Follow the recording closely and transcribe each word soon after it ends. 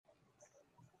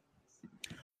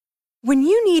When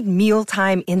you need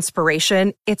mealtime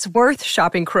inspiration, it's worth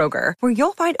shopping Kroger, where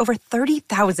you'll find over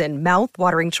 30,000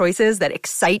 mouth-watering choices that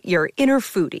excite your inner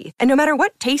foodie. And no matter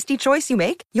what tasty choice you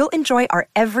make, you'll enjoy our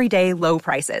everyday low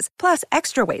prices, plus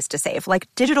extra ways to save, like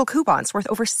digital coupons worth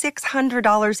over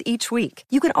 $600 each week.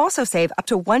 You can also save up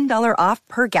to $1 off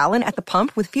per gallon at the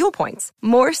pump with fuel points.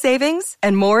 More savings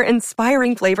and more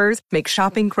inspiring flavors make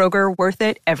shopping Kroger worth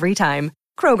it every time.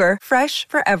 Kroger, fresh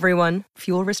for everyone.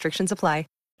 Fuel restrictions apply.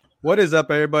 What is up,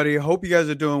 everybody? Hope you guys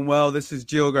are doing well. This is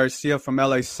Gio Garcia from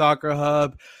LA Soccer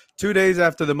Hub. 2 days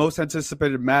after the most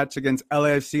anticipated match against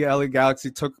LAFC, LA Galaxy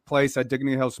took place at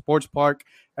Dignity Health Sports Park.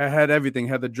 It had everything. It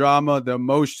had the drama, the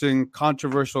emotion,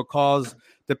 controversial calls.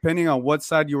 Depending on what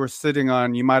side you were sitting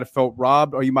on, you might have felt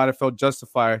robbed or you might have felt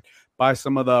justified by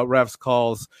some of the refs'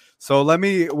 calls. So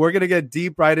we're going to get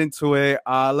deep right into it.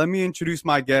 Let me introduce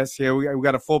my guests here. We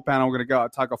got a full panel. We're going to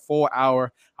talk a full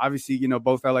hour. Obviously,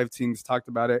 both LA teams talked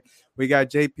about it. We got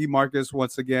JP Marcus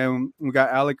once again. We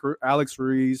got Alex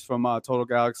Ruiz from Total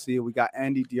Galaxy. We got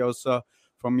Andy Diosa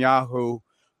from Yahoo.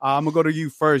 I'm going to go to you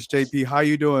first, JP. How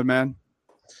you doing, man?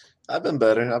 I've been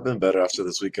better after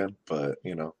this weekend, but,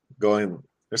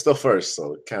 they're still first,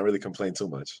 so can't really complain too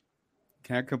much.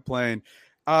 Can't complain.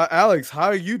 Alex, how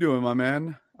are you doing, my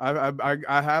man?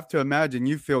 I have to imagine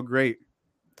you feel great.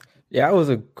 Yeah, it was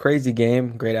a crazy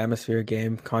game, great atmosphere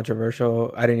game,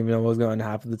 controversial. I didn't even know what was going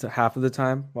on half of the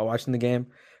time while watching the game.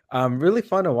 Really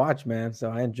fun to watch, man. So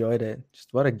I enjoyed it. Just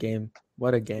what a game.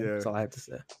 What a game. Yeah. That's all I have to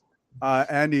say.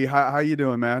 Andy, how you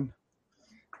doing, man?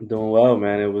 I'm doing well,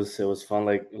 man. It was fun,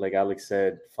 like Alex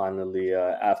said, finally,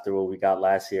 after what we got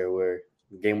last year where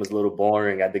the game was a little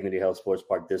boring at Dignity Health Sports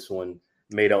Park. This one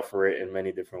made up for it in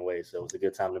many different ways. So it was a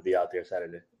good time to be out there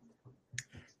Saturday.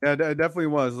 Yeah, it definitely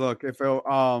was. Look, if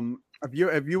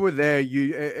you were there,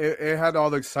 it had all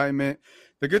the excitement.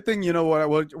 The good thing,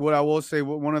 what I will say,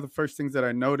 one of the first things that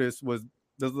I noticed was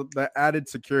the added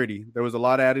security. There was a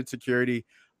lot of added security.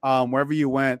 Wherever you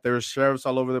went, there were sheriffs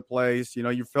all over the place.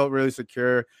 You felt really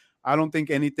secure. I don't think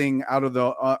anything out of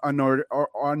the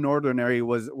unordinary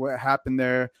was what happened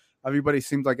there. Everybody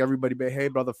seems like everybody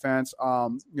behaved, other fans. I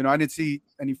didn't see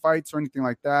any fights or anything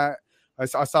like that. I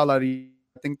saw a lot of.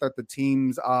 I think that the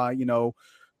teams,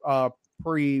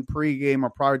 pre-game or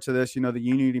prior to this, the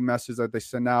unity message that they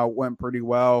sent out went pretty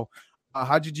well.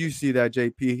 How did you see that,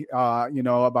 JP?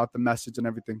 About the message and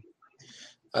everything.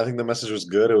 I think the message was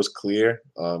good. It was clear.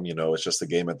 It's just a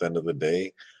game at the end of the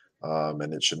day,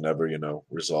 and it should never,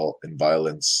 result in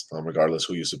violence, regardless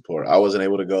who you support. I wasn't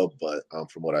able to go, but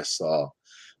from what I saw,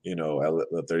 the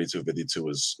 3252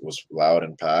 was loud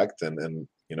and packed, and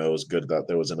it was good that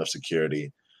there was enough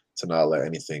security to not let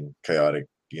anything chaotic,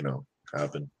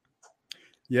 happen.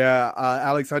 Yeah.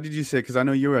 Alex, how did you say? Because I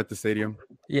know you were at the stadium.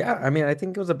 Yeah, I mean, I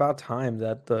think it was about time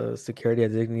that the security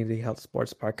at Dignity Health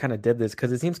Sports Park kind of did this,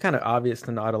 because it seems kind of obvious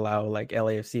to not allow like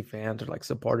LAFC fans or like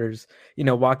supporters,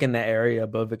 walk in the area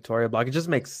above Victoria Block. It just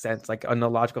makes sense, like on a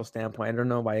logical standpoint. I don't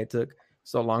know why it took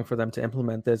so long for them to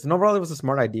implement this. And overall, it was a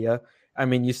smart idea. I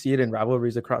mean, you see it in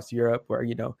rivalries across Europe where,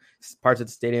 parts of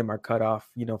the stadium are cut off,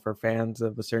 for fans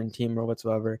of a certain team or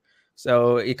whatsoever.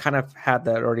 So it kind of had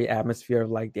that already atmosphere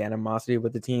of like the animosity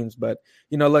with the teams. But,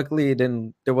 luckily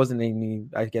there wasn't any,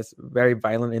 I guess, very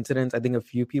violent incidents. I think a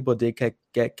few people did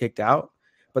get kicked out,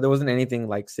 but there wasn't anything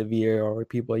like severe or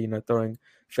people, throwing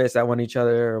fists at each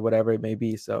other or whatever it may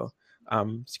be. So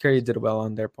security did well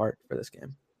on their part for this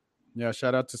game. Yeah,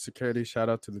 shout out to security, shout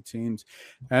out to the teams.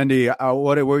 Andy,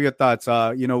 what were your thoughts?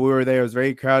 We were there. It was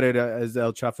very crowded, as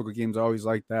El Tráfico games are always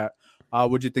like that.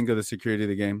 What'd you think of the security of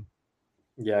the game?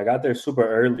 Yeah, I got there super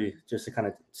early just to kind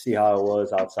of see how it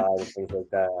was outside and things like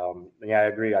that. Yeah, I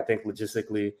agree. I think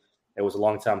logistically, it was a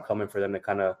long time coming for them to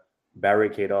kind of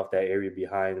barricade off that area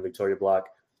behind Victoria Block.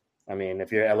 I mean,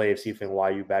 if you're an LAFC fan,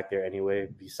 why are you back there anyway,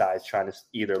 besides trying to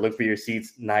either look for your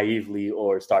seats naively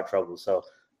or start trouble? So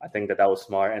I think that was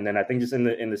smart. And then I think just in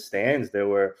the stands, there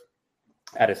were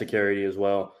added security as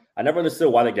well. I never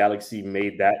understood why the Galaxy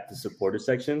made that the supporter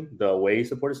section, the away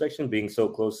supporter section, being so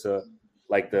close to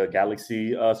like the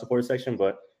Galaxy supporter section.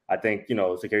 But I think,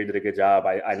 security did a good job.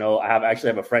 I know I actually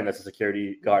have a friend that's a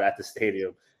security guard at the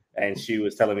stadium, and she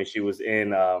was telling me she was in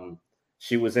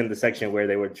the section where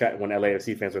they were when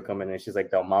LAFC fans were coming in. She's like,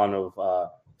 the amount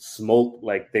of smoke,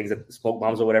 like things that smoke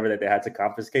bombs or whatever that they had to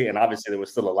confiscate. And obviously there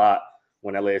was still a lot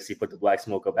when LAFC put the black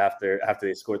smoke up after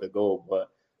they scored the goal. But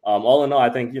all in all, I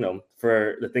think,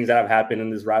 for the things that have happened in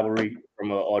this rivalry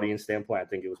from an audience standpoint, I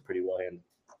think it was pretty well handled.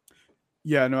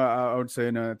 Yeah, no, I would say,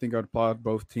 I think I'd applaud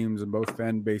both teams and both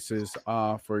fan bases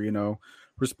for,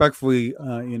 respectfully,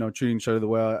 treating each other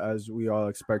well as we all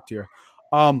expect here.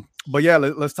 But yeah,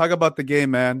 let's talk about the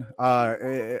game, man.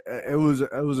 It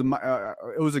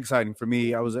was exciting for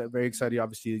me. I was very excited,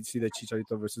 obviously, to see that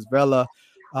Chicharito versus Vela.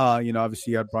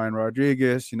 Obviously you had Brian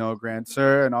Rodriguez, Grant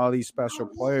Sir, and all these special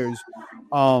players.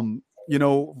 From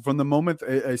the moment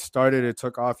it started, it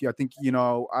took off. Yeah, I think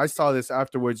I saw this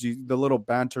afterwards. The little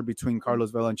banter between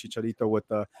Carlos Vela and Chicharito with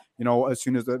the, as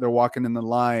soon as they're walking in the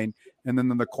line, and then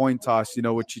the coin toss,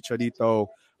 with Chicharito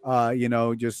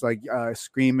just like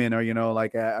screaming or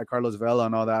like at Carlos Vela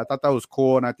and all that. I thought that was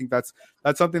cool, and I think that's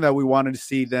something that we wanted to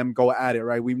see them go at it.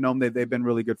 Right, we've known that they've been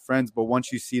really good friends, but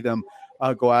once you see them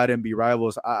go at it and be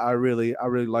rivals, I really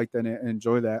like that and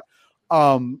enjoy that.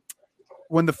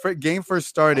 When the game first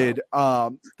started,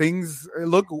 everything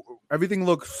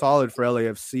looked solid for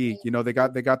LAFC.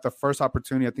 They got the first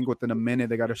opportunity. I think within a minute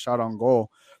they got a shot on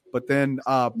goal, but then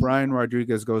Brian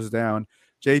Rodriguez goes down.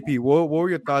 JP, what were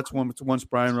your thoughts once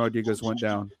Brian Rodriguez went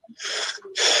down?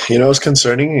 It's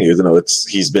concerning.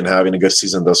 He's been having a good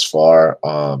season thus far.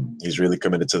 He's really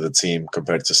committed to the team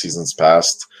compared to seasons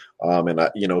past.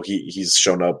 He's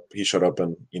shown up. He showed up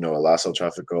in last El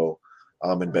Tráfico,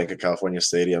 in Bank of California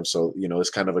Stadium. So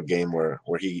it's kind of a game where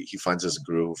he finds his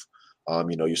groove.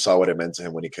 You saw what it meant to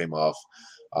him when he came off,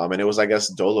 and it was, I guess,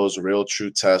 Dolo's real true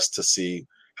test to see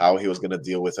how he was going to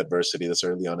deal with adversity this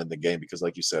early on in the game, because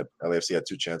like you said, LAFC had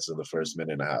 2 chances in the first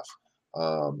minute and a half.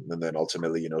 And then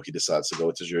ultimately, he decides to go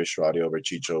with Tajiri Shradi over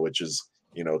Chicho, which is,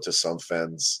 to some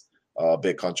fans, a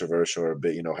bit controversial or a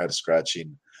bit, head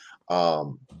scratching.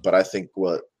 But I think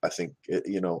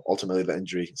ultimately the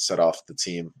injury set off the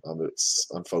team. It's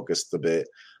unfocused a bit.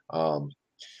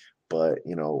 But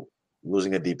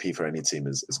losing a DP for any team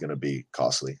is going to be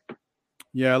costly.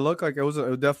 Yeah, it looked like it was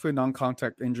definitely a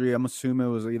non-contact injury. I'm assuming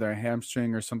it was either a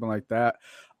hamstring or something like that.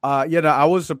 I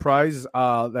was surprised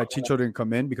that Chicho didn't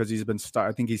come in, because he's been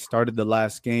I think he started the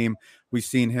last game. We've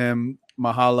seen him,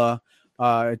 Mahala,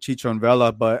 Chicho and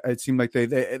Vela, but it seemed like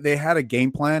they had a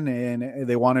game plan, and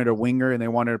they wanted a winger, and they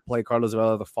wanted to play Carlos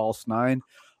Vela the false 9.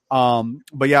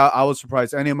 But yeah, I was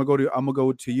surprised. Annie, I'm gonna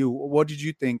go to you. What did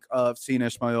you think of seeing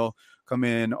Ishmael come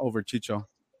in over Chicho?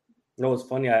 It's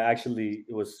funny. I actually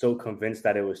was so convinced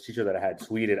that it was Chicho that I had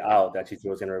tweeted out that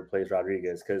Chicho was going to replace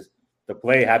Rodriguez, because the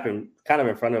play happened kind of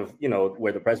in front of,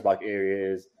 where the press box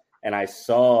area is. And I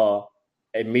saw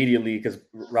immediately, because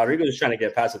Rodriguez was trying to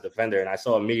get past the defender, and I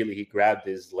saw immediately he grabbed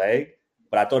his leg,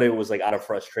 but I thought it was like out of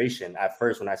frustration at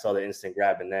first when I saw the instant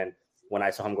grab. And then when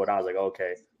I saw him go down, I was like,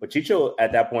 okay. But Chicho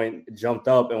at that point jumped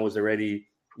up and was already,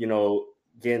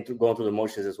 going through the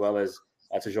motions, as well as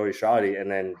Tajiri Shradi, and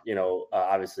then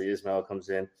obviously Ismail comes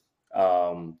in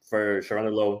for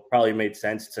Sharundalo. Probably made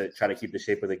sense to try to keep the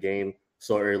shape of the game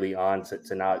so early on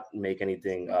to not make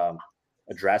anything a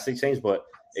drastic change. But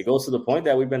it goes to the point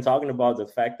that we've been talking about, the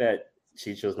fact that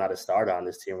Chicho's not a starter on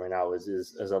this team right now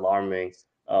is alarming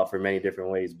for many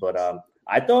different ways. But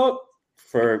I thought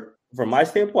from my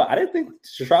standpoint, I didn't think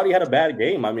Shradi had a bad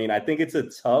game. I mean, I think it's a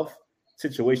tough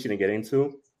situation to get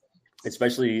into,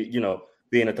 especially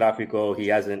being a Tráfico. He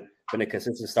hasn't been a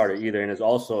consistent starter either, and is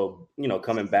also,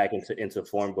 coming back into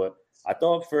form. But I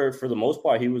thought for the most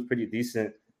part, he was pretty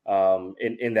decent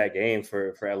in that game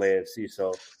for LAFC.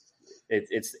 So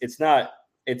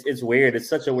it's weird. It's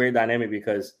such a weird dynamic,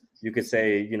 because you could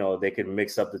say, they could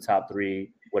mix up the top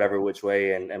 3 whatever which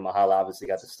way, and Mahala obviously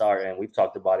got the start, and we've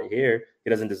talked about it here. He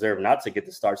doesn't deserve not to get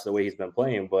the starts the way he's been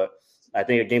playing, but I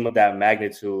think a game of that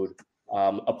magnitude,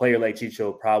 a player like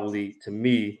Chicho probably, to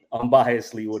me,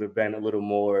 unbiasedly, would have been a little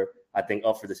more, I think,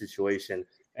 up for the situation.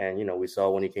 And, we saw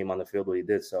when he came on the field what he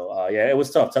did. So, it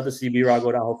was tough to see B-Rock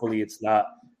go down. Hopefully it's not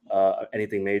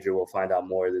anything major. We'll find out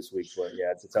more this week. But,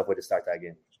 yeah, it's a tough way to start that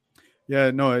game.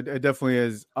 Yeah, no, it definitely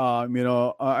is. I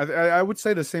would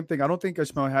say the same thing. I don't think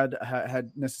Ishmael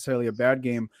had necessarily a bad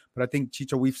game, but I think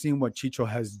Chicho, we've seen what Chicho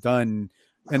has done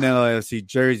in LAFC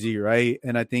jersey, right?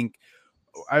 And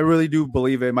I really do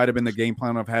believe it might have been the game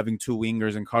plan of having 2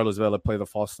 wingers and Carlos Vela play the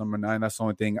false number 9. That's the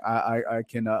only thing I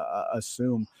can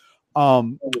assume.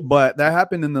 But that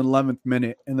happened in the 11th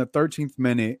minute. In the 13th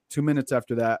minute, 2 minutes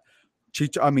after that,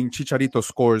 Chicharito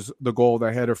scores the goal,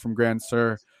 the header from Grand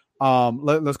Sir.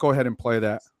 Let's go ahead and play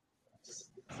that.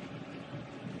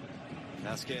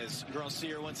 Vasquez,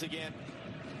 Grossier once again,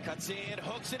 cuts in,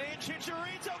 hooks it in,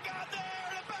 Chicharito got there,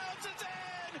 and it bounces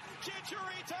in!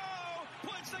 Chicharito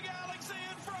puts the Galaxy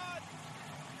in front!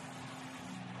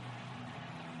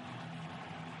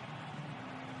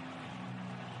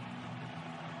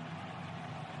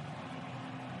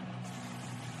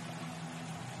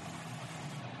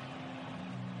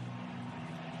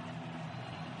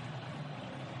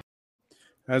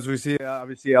 As we see,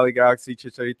 obviously, LA Galaxy,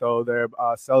 Chicharito, they're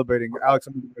celebrating. Alex,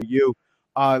 I'm going to you.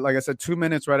 Like I said, 2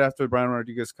 minutes right after Brian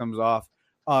Rodriguez comes off,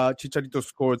 Chicharito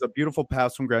scores a beautiful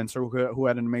pass from Grancer, who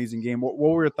had an amazing game. What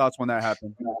were your thoughts when that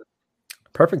happened?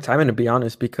 Perfect timing, to be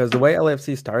honest, because the way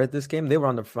LAFC started this game, they were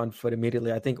on the front foot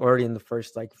immediately. I think already in the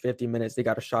first 50 minutes, they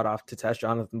got a shot off to test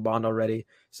Jonathan Bond already.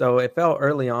 So it felt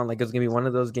early on like it was going to be one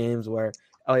of those games where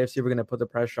LAFC were going to put the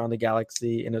pressure on the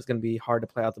Galaxy, and it was going to be hard to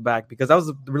play out the back, because that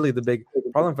was really the big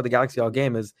problem for the Galaxy all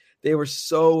game, is they were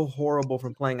so horrible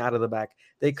from playing out of the back.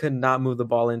 They could not move the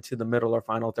ball into the middle or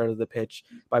final third of the pitch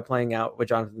by playing out with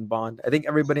Jonathan Bond. I think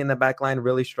everybody in the back line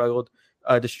really struggled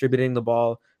distributing the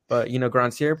ball. But,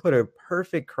 Granciere put a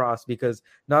perfect cross, because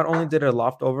not only did it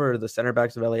loft over the center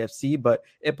backs of LAFC, but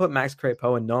it put Max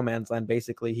Crepeau in no man's land,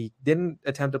 basically. He didn't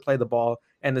attempt to play the ball,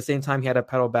 and at the same time, he had to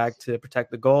pedal back to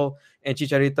protect the goal. And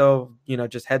Chicharito,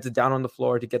 just heads it down on the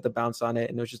floor to get the bounce on it,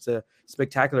 and it was just a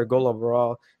spectacular goal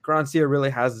overall. Granciere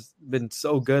really has been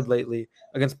so good lately.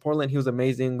 Against Portland, he was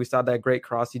amazing. We saw that great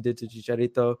cross he did to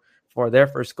Chicharito for their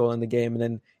first goal in the game. And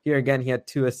then here again, he had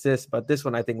 2 assists, but this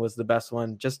one I think was the best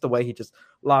one. Just the way he just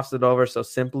lofts it over so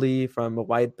simply from a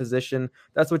wide position.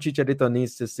 That's what Chicharito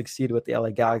needs to succeed with the LA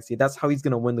Galaxy. That's how he's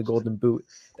going to win the Golden Boot.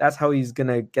 That's how he's going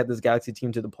to get this Galaxy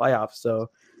team to the playoffs. So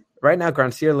right now,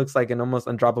 Granciere looks like an almost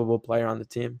undroppable player on the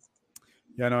team.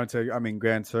 Yeah, no,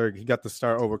 Grancer, he got the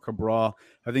start over Cabral.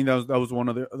 I think that was that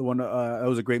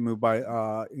was a great move by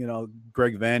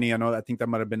Greg Vanny. I think that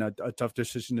might have been a tough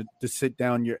decision to sit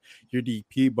down your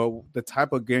DP, but the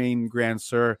type of game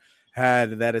Grancer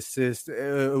had, that assist,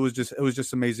 it was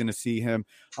just amazing to see him.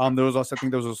 There was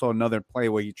also another play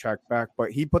where he tracked back,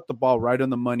 but he put the ball right on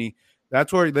the money.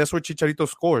 That's where Chicharito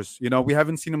scores. We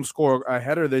haven't seen him score a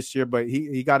header this year, but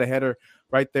he got a header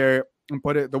right there and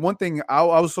put it. The one thing I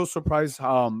was so surprised,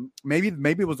 maybe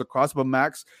it was a cross, but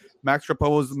Max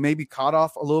Crepeau was maybe caught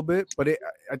off a little bit, but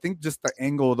I think just the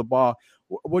angle of the ball.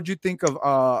 What'd you think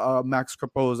of Max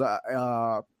Crepeau's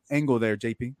angle there,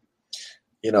 JP?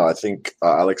 I think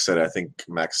Alex said, I think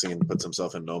Maxine puts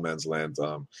himself in no man's land.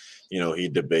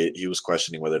 He was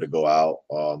questioning whether to go out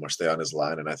or stay on his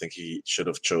line, and I think he should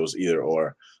have chose either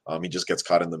or. He just gets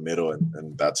caught in the middle,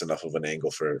 and that's enough of an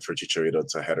angle for Chicharito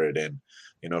to header it in.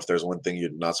 If there's one thing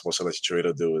you're not supposed to let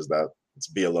Chicharito do, is that it's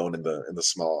be alone in the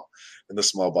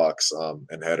small box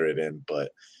and header it in.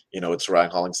 But it's Ryan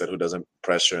Hollingshead who doesn't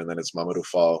pressure, and then it's Mamadou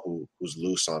Fall who's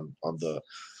loose on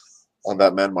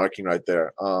that man marking right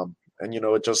there. And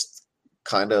it just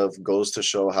kind of goes to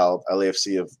show how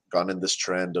LAFC have gone in this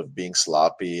trend of being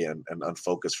sloppy and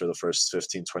unfocused for the first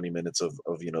 15, 20 minutes of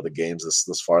the games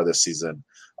this far this season.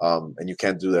 And you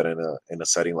can't do that in a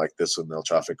setting like this with El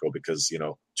Tráfico, because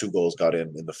 2 goals got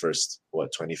in the first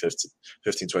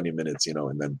 15, 20 minutes,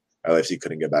 and then LAFC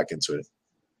couldn't get back into it.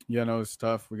 Yeah, no, it's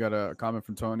tough. We got a comment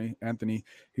from Anthony.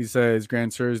 He says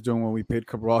Grancer is doing what we paid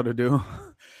Cabral to do.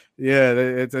 Yeah,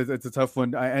 it's a tough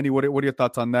one. Andy, what are your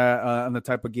thoughts on that, on the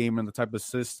type of game and the type of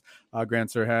assists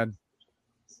Grancer had?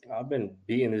 I've been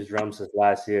beating this drum since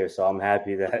last year, so I'm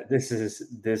happy that this is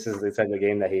the type of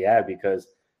game that he had, because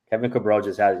Kevin Cabral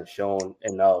just hasn't shown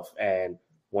enough. And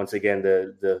once again,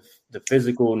 the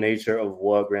physical nature of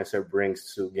what Grancer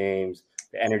brings to games,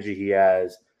 the energy he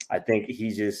has, I think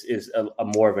he just is a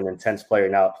more of an intense player.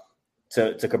 Now,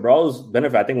 to Cabral's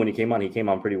benefit, I think when he came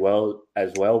on pretty well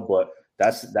as well, but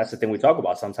that's the thing we talk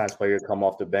about. Sometimes players come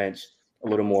off the bench a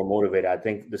little more motivated. I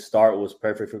think the start was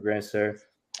perfect for Grancer.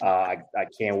 I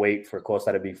can't wait for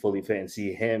Costa to be fully fit and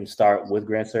see him start with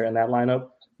Grancer in that lineup.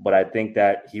 But I think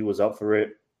that he was up for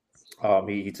it.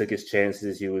 He took his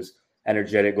chances. He was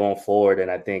energetic going forward,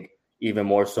 and I think even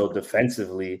more so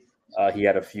defensively, he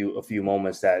had a few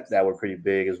moments that were pretty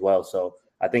big as well. So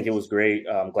I think it was great.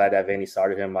 I'm glad that Vanny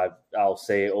started him. I'll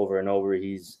say it over and over.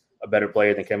 He's a better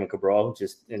player than Kevin Cabral,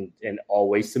 just in all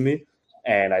ways to me.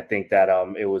 And I think that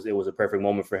it was a perfect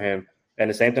moment for him. And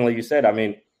the same thing like you said, I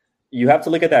mean, you have to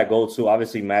look at that goal too.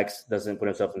 Obviously, Max doesn't put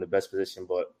himself in the best position,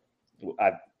 but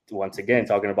once again,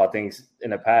 talking about things in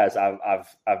the past,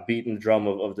 I've beaten the drum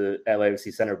of the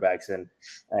LAFC center backs, and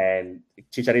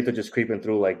Chicharito just creeping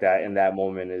through like that in that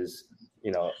moment is,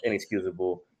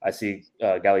 inexcusable. I see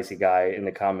Galaxy guy in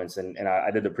the comments, and I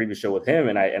did the previous show with him,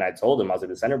 and I told him, I was like,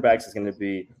 the center backs is going to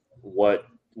be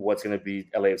what's going to be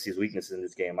LAFC's weakness in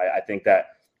this game. I think that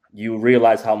you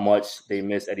realize how much they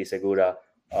miss Eddie Segura,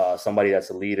 somebody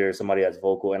that's a leader, somebody that's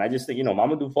vocal. And I just think,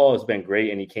 Mamadou Fall has been great,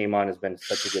 and he came on, has been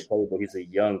such a good player, but he's a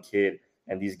young kid,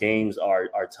 and these games are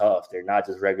tough. They're not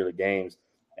just regular games.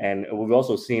 And we've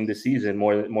also seen this season,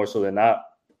 more so than not,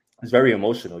 it's very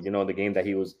emotional. The game that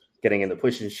he was getting in the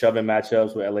push and shoving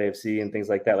matchups with LAFC and things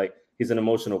like that. Like, he's an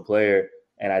emotional player,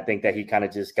 and I think that he kind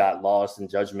of just got lost in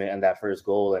judgment in that first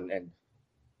goal. And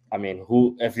I mean,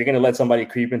 if you're going to let somebody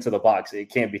creep into the box, it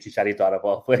can't be Chicharito out of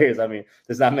all players. I mean,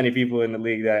 there's not many people in the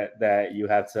league that you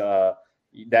have to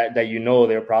that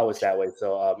their prowess that way.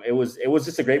 So it was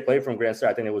just a great play from Grand Star.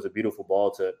 I think it was a beautiful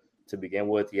ball to begin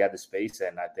with. He had the space,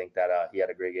 and I think that he had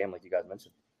a great game, like you guys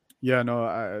mentioned. Yeah,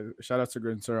 no, shout out to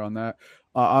Grand Star on that.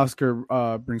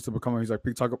 Oscar brings up a comment. He's like,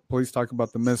 please talk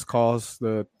about the missed calls.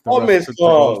 The missed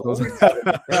calls.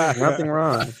 Nothing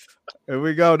wrong. Here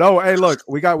we go. No, hey, look,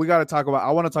 we got to talk about.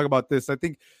 I want to talk about this. I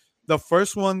think the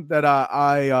first one that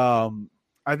I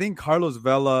think Carlos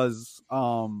Vela's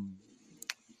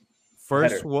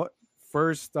first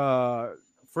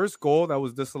goal that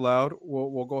was disallowed.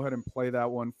 We'll go ahead and play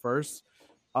that one first,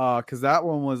 because that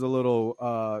one was a little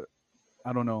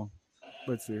I don't know.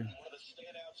 Let's see. One of the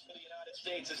standouts for the United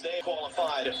States as they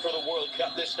qualified for the World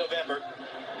Cup this November.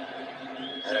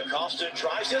 And Acosta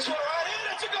tries this one right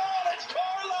in. It's a goal. It's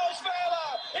Carlos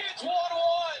Vela. It's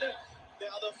 1-1.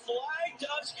 Now the flag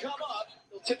does come up.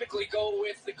 They'll typically go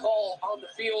with the call on the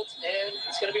field, and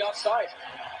it's going to be offside.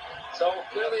 So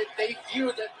clearly they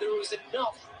viewed that there was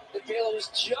enough. That Vela was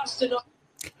just enough.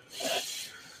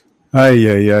 Ay.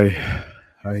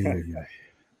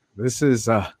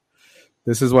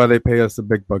 This is why they pay us the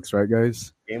big bucks, right,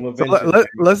 guys? So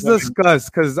let's discuss,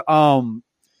 because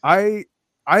I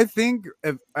think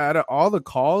if out of all the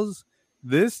calls,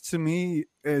 this to me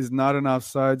is not an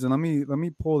offsides. And let me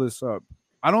pull this up.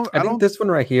 I think this one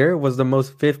right here was the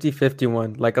most 50-50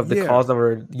 one, like of the calls that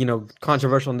were,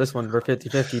 controversial in this one were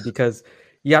 50-50, because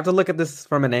you have to look at this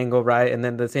from an angle, right? And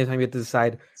then at the same time, you have to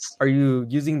decide, are you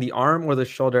using the arm or the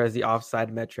shoulder as the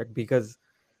offside metric? Because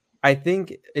I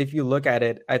think if you look at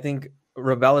it, I think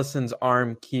Ravelison's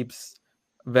arm keeps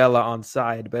Vela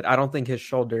onside, but I don't think his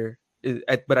shoulder is.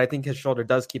 But I think his shoulder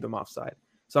does keep him offside.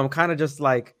 So I'm kind of just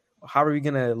like, how are we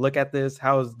going to look at this?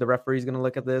 How is the referees going to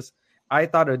look at this? I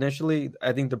thought initially,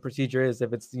 I think the procedure is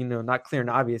if it's not clear and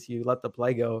obvious, you let the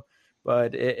play go.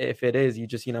 But if it is, you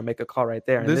just make a call right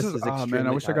there. And this is extremely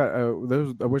I wish high. I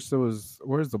wish there was.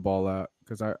 Where's the ball at?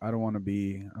 Because I don't want to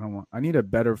be. I need a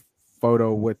better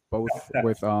photo with both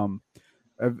with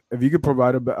If you could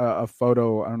provide a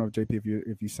photo, I don't know if JP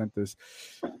if you sent this.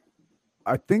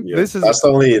 I think this is that's the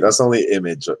only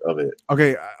image of it.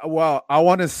 Okay, well, I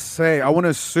want to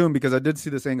assume, because I did see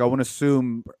this angle. I want to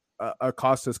assume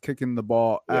Acosta's kicking the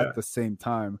ball at the same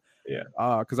time. Yeah.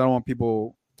 Because I don't want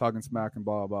people talking smack and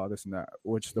blah blah this and that,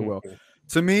 which they will.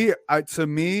 To me,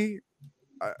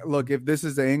 look, if this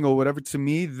is the angle, whatever. To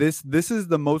me, this is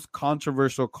the most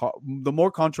controversial call. The more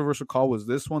controversial call was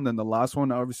this one than the last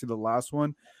one. Obviously, the last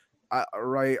one.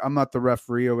 I'm not the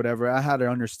referee or whatever. I had to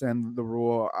understand the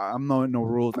rule. I'm not no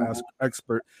rules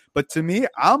expert. But to me,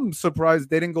 I'm surprised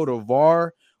they didn't go to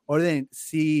VAR or they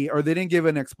didn't give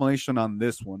an explanation on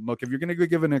this one. Look, if you're going to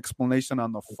give an explanation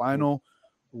on the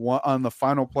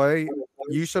final play,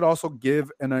 you should also give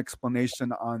an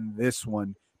explanation on this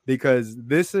one, because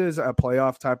this is a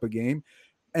playoff type of game.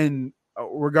 And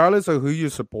regardless of who you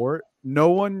support,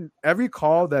 every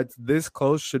call that's this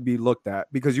close should be looked at,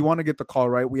 because you want to get the call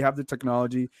right. We have the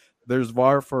technology. There's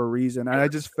VAR for a reason. And I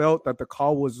just felt that the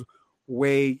call was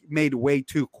made way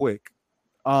too quick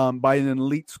by an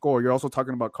elite scorer. You're also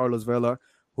talking about Carlos Vela,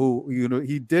 who,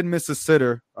 he did miss a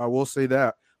sitter. I will say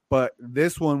that. But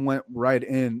this one went right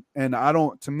in. And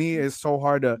to me, it's so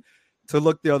hard to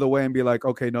look the other way and be like,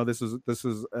 okay, no, this is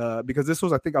because this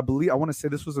was, I want to say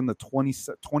this was in the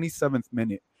 27th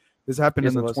minute. This happened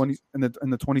in the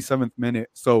 27th minute.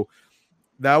 So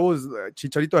that was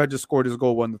Chicharito had just scored his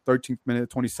goal in the 13th minute,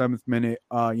 27th minute.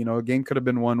 A game could have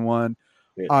been 1-1.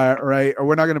 Yeah. Right. Or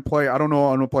we're not going to play. I don't know.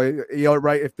 I'm going to play.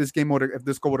 Right. If this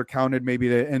goal would have counted, maybe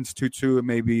it ends 2-2 and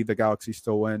maybe the Galaxy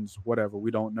still wins, whatever.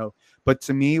 We don't know. But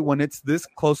to me, when it's this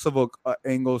close of a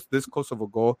angles, this close of a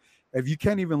goal, if you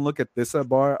can't even look at this at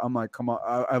VAR, I'm like, come on,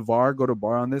 at VAR, go to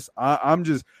VAR on this. I'm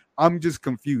just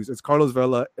confused. It's Carlos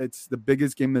Vela. It's the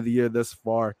biggest game of the year thus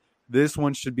far. This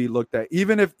one should be looked at.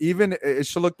 Even it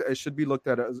should be looked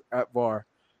at VAR.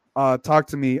 Talk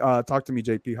to me,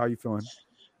 JP. How you feeling?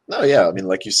 No, yeah. I mean,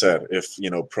 like you said, if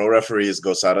pro referees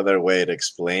goes out of their way to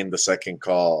explain the second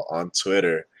call on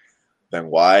Twitter, then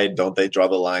why don't they draw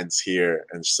the lines here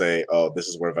and say, oh, this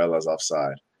is where Vela's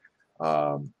offside?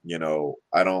 I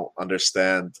don't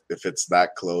understand if it's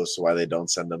that close, why they don't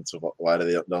send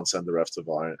the ref to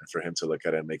VAR for him to look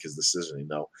at it and make his decision.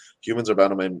 Humans are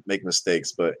bound to make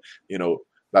mistakes, but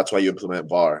that's why you implement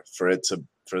VAR, for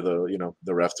the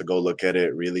ref to go look at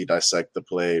it, really dissect the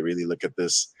play, really look at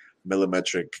this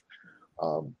millimetric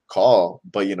call.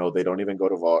 But they don't even go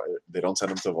to VAR. They don't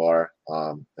send him to VAR.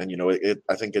 I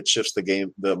think it shifts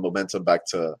the momentum back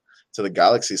to the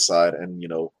Galaxy side, and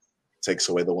takes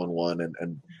away the 1-1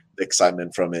 and the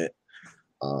excitement from it.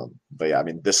 But yeah, I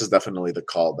mean, this is definitely the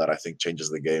call that I think changes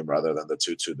the game rather than the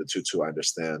 2-2. The 2-2 I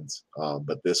understand,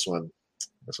 but this one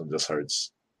just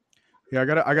hurts. Yeah, I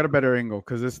got a better angle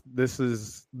because this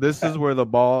is where the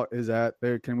ball is at.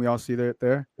 There, can we all see that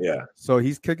there? Yeah. So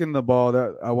he's kicking the ball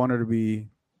that I want her to be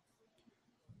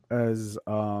as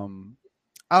I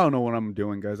don't know what I'm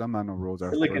doing, guys. I'm not no rules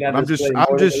expert. You're looking at I'm this just play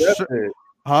more than the ref did.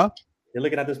 huh? You're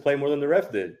looking at this play more than the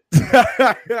ref did.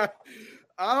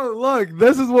 Oh, look,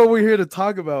 this is what we're here to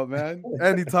talk about, man.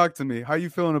 Andy, talk to me. How you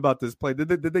feeling about this play? Did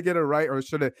they get it right, or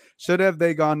should have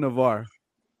they gone to VAR?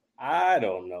 I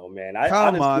don't know, man.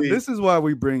 Come on, this is why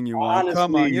we bring you on.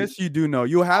 Come on, yes, you do know.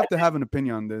 You have to have an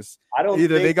opinion on this.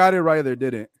 Either they got it right or they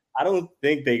didn't. I don't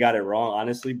think they got it wrong,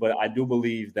 honestly, but I do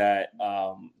believe that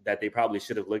that they probably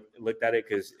should have looked at it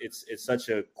because it's such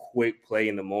a quick play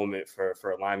in the moment for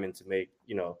a lineman to make.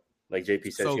 You know, like JP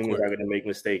says, So humans quick. are going to make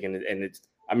mistakes, and it's.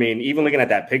 I mean, even looking at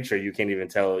that picture, you can't even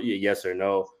tell yes or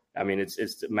no. I mean,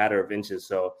 it's a matter of inches.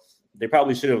 So they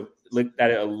probably should have looked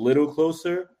at it a little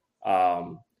closer.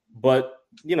 But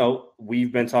you know,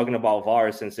 we've been talking about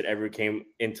VAR since it ever came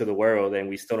into the world, and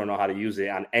we still don't know how to use it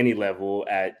on any level,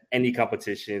 at any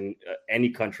competition, any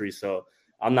country. So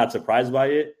I'm not surprised by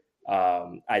it.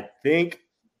 I think,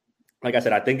 like I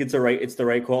said, I think it's the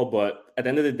right call. But at the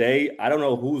end of the day, I don't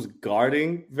know who's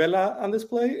guarding Vela on this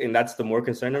play, and that's the more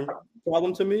concerning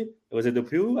problem to me. Was it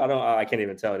Dupuis? I can't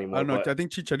even tell anymore. I don't know. I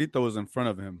think Chicharito was in front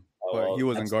of him, but he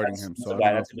wasn't guarding him. So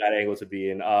that's a bad angle to be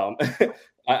in.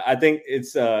 I think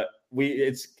it's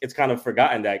kind of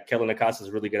forgotten that Kellen Acosta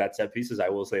is really good at set pieces. I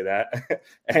will say that,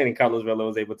 and Carlos Vela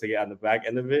was able to get on the back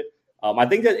end of it. I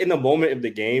think that in the moment of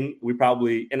the game,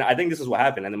 and I think this is what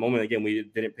happened. In the moment of the game, we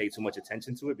didn't pay too much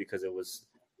attention to it because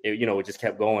it just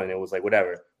kept going. It was like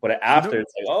whatever. But after,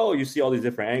 it's like, oh, you see all these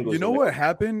different angles. You know what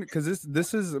happened? Because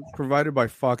this is provided by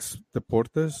Fox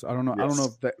Deportes. I don't know. Yes. I don't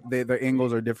know if the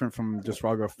angles are different from just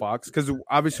regular Fox. Because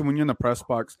obviously, when you're in the press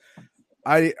box,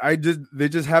 they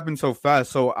just happened so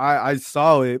fast. So I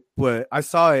saw it, but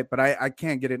I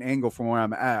can't get an angle from where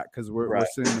I'm at because we're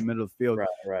sitting in the middle of the field.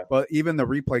 Right. But even the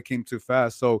replay came too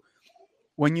fast. So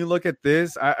when you look at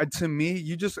this, to me,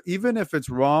 you just, even if it's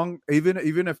wrong, even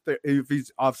if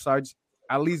he's offsides,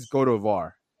 at least go to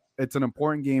VAR. It's an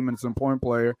important game and it's an important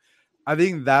player. I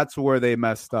think that's where they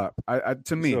messed up. I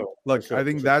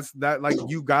think that's like,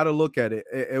 you got to look at it.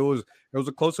 It was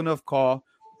a close enough call.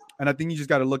 And I think you just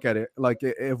got to look at it. Like,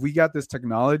 if we got this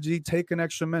technology, take an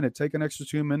extra minute, take an extra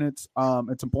 2 minutes.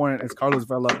 It's important. It's Carlos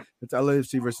Vela. It's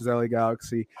LAFC versus LA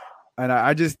Galaxy. And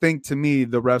I just think, to me,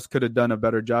 the refs could have done a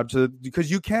better job. Because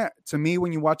you can't, to me,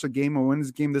 when you watch a game or win this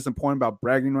game, this important about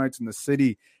bragging rights in the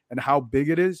city and how big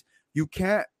it is, you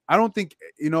can't, I don't think,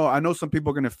 I know some people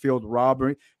are going to feel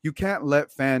robbery. You can't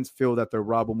let fans feel that they're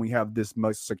robbed when we have this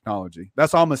much technology.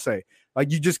 That's all I'm going to say.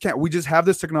 Like, you just can't. We just have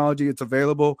this technology. It's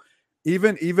available.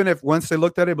 Even if once they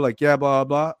looked at it, be like, yeah, blah,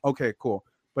 blah, okay, cool.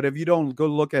 But if you don't go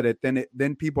look at it,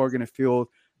 then people are going to feel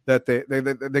that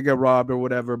they get robbed or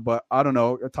whatever. But I don't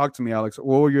know. Talk to me, Alex.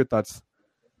 What were your thoughts?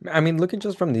 I mean, looking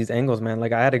just from these angles, man,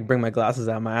 like, I had to bring my glasses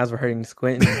out. My eyes were hurting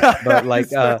squinting. But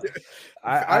like,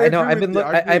 I know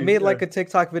I made like a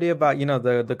TikTok video about,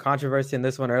 the controversy in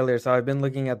this one earlier. So I've been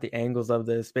looking at the angles of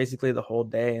this basically the whole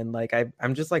day. And like,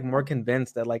 I'm just like more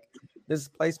convinced that like this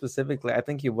play specifically, I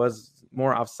think he was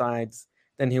more offsides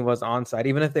than he was onside.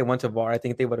 Even if they went to VAR, I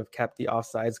think they would have kept the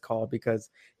offsides call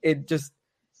because it's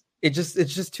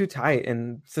just too tight.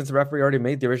 And since the referee already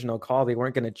made the original call, they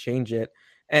weren't going to change it.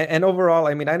 And overall,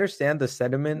 I mean, I understand the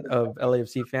sentiment of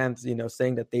LAFC fans,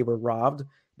 saying that they were robbed.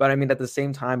 But I mean, at the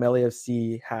same time,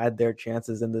 LAFC had their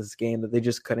chances in this game that they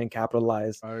just couldn't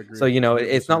capitalize. I agree. So,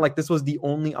 it's not like this was the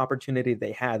only opportunity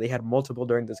they had. They had multiple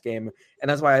during this game. And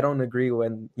that's why I don't agree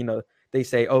when, they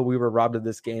say, oh, we were robbed of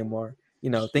this game, or,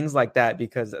 things like that.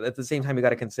 Because at the same time, you got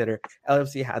to consider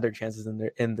LAFC had their chances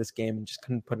in this game and just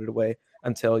couldn't put it away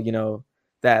until,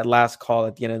 that last call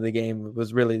at the end of the game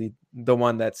was really the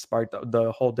one that sparked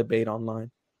the whole debate online.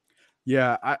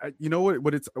 Yeah,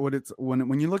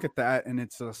 when you look at that, and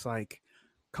it's just like,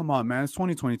 come on, man, it's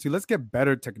 2022. Let's get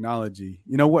better technology.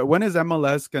 When is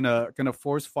MLS gonna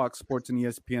force Fox Sports and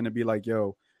ESPN to be like,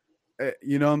 yo,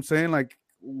 you know what I'm saying? Like,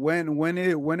 when are we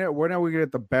gonna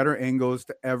get the better angles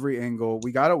to every angle?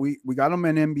 We got them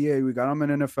in NBA, we got them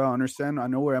in NFL. I understand. I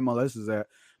know where MLS is at,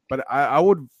 but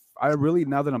I really,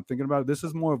 now that I'm thinking about it, this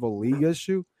is more of a league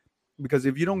issue, because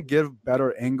if you don't give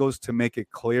better angles to make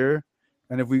it clear,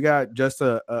 and if we got just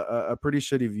a pretty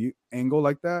shitty angle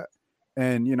like that,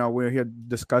 and we're here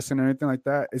discussing anything like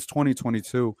that, it's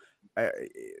 2022.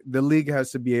 The league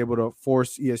has to be able to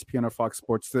force ESPN or Fox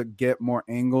Sports to get more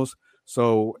angles,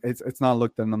 So it's not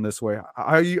looked at in this way.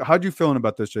 How you feeling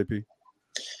about this, JP?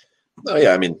 No,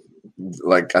 yeah, I mean,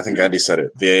 like I think Andy said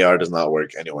it, VAR does not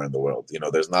work anywhere in the world.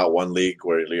 There's not one league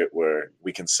where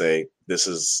we can say this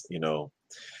is,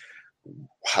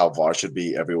 how VAR should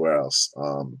be everywhere else.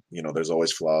 There's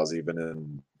always flaws,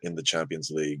 even in the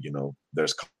Champions League.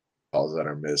 There's calls that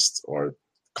are missed or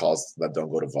calls that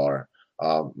don't go to VAR.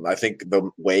 I think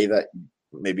the way that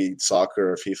maybe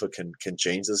soccer or FIFA can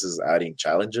change this is adding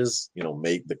challenges.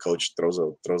 Make the coach throws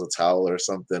a towel or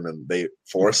something, and they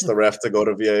force the ref to go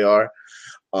to VAR.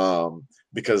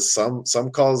 Because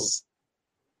some calls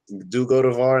do go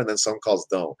to VAR and then some calls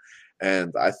don't.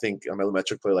 And I think a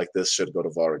millimetric play like this should go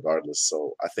to VAR regardless.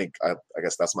 So I think I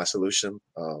guess that's my solution.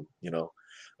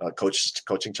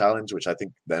 Coaching challenge, which I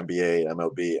think the NBA,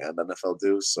 MLB, and NFL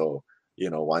do. So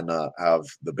why not have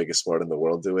the biggest sport in the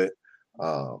world do it?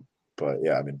 But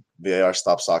yeah, I mean, VAR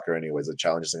stops soccer anyways. The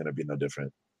challenge is going to be no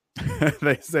different.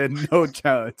 They said no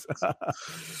challenge.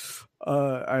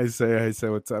 I say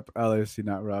what's up, LAFC,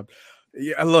 not Rob.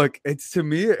 Yeah, look, it's to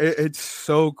me, it's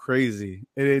so crazy.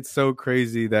 It's so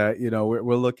crazy that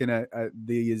we're looking at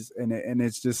these, and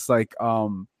it's just like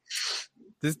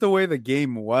this is the way the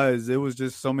game was. It was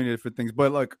just so many different things.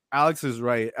 But look, Alex is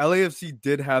right. LAFC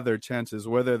did have their chances,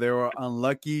 whether they were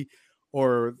unlucky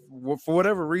or for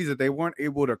whatever reason they weren't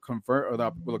able to convert. Or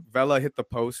that, look, Vela hit the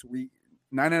post.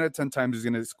 9 out of 10 times he's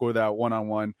going to score that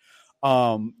one-on-one.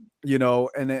 And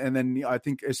then I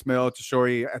think Ismail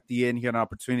Tashori at the end, he had an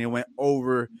opportunity and went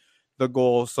over the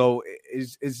goal. So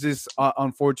it's just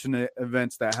unfortunate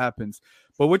events that happens.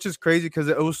 But which is crazy because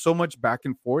it was so much back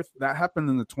and forth. That happened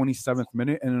in the 27th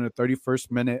minute, and in the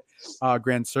 31st minute,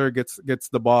 Grand Sur gets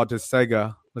the ball to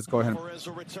Sega. Let's go ahead. Alvarez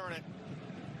will return it.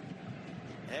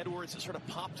 Edwards has sort of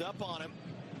popped up on him.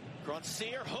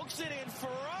 Grandsir hooks it in for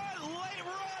a late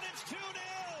run. It's 2-0.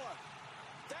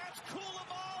 That's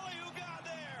Koulibaly who got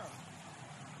there.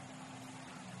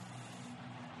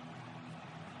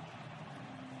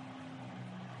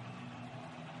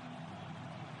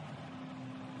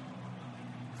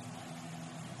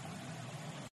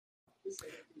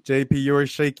 JP, you were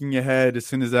shaking your head as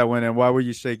soon as that went in. Why were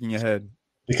you shaking your head?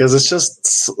 Because it's just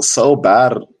so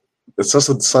bad. It's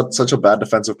just such a bad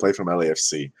defensive play from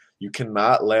LAFC. You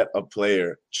cannot let a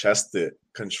player chest it,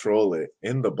 control it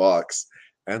in the box,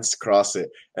 and cross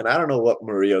it. And I don't know what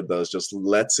Murillo does. Just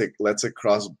lets it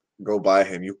cross go by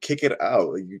him. You kick it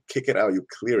out. You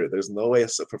clear it. There's no way a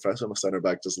professional center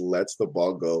back just lets the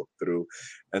ball go through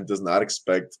and does not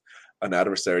expect an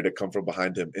adversary to come from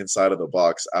behind him inside of the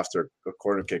box after a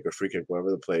corner kick or free kick,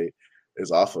 whatever the play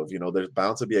is off of. There's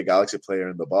bound to be a Galaxy player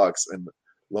in the box, and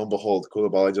lo and behold,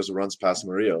 Koulibaly just runs past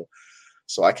Murillo.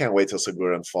 So I can't wait till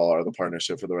Segura and Fall are the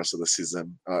partnership for the rest of the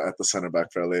season at the center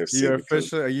back for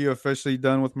LAFC. Are you officially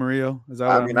done with Murillo? Is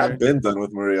that what I've been done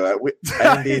with Murillo.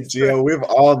 Andy, Gio, we've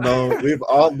all known.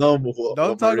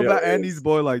 Don't talk about Andy's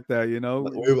boy like that.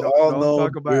 We've all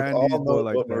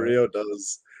known what Murillo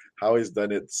does, how he's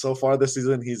done it so far this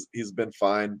season. He's been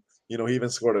fine. He even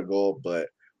scored a goal, but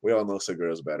we all know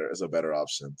Segura is a better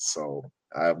option. So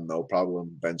I have no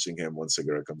problem benching him when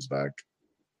Segura comes back.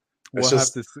 We'll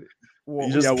have to see. We'll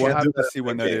have to see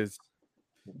when that is.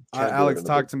 Alex,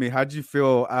 talk to me. How'd you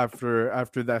feel after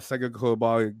that Sega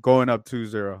Koulibaly going up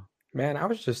 2-0? Man, I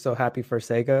was just so happy for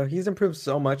Sega. He's improved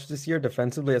so much this year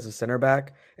defensively as a center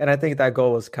back, and I think that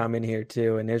goal was coming here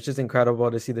too. And it's just incredible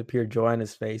to see the pure joy on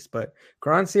his face. But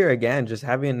Grandsir again, just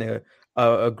having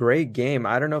a great game.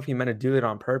 I don't know if he meant to do it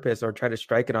on purpose or try to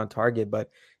strike it on target, but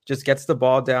just gets the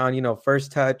ball down.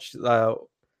 First touch,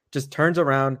 just turns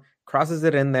around, crosses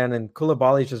it in there, and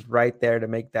Koulibaly's just right there to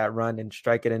make that run and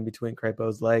strike it in between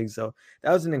Crepo's legs. So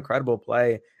that was an incredible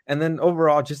play. And then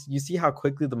overall, just you see how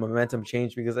quickly the momentum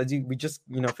changed, because we just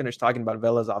finished talking about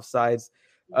Vela's offsides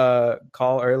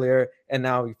call earlier, and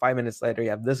now 5 minutes later you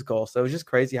have this goal. So it was just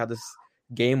crazy how this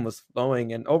game was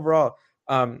flowing. And overall,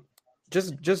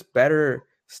 just better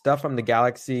stuff from the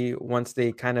Galaxy once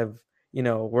they kind of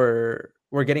were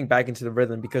getting back into the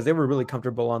rhythm, because they were really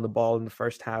comfortable on the ball in the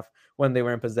first half. When they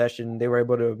were in possession, they were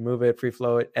able to move it, free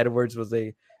flow it. Edwards was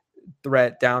a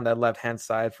threat down that left-hand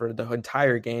side for the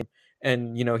entire game.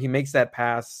 And, he makes that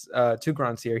pass to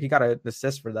Grandsir. He got an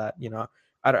assist for that.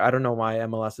 I don't know why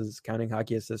MLS is counting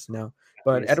hockey assists now,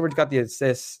 but Edwards got the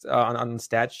assist on the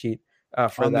stat sheet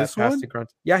for on that pass to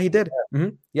Grandsir. Yeah, he did.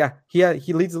 Mm-hmm. Yeah,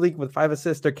 he leads the league with 5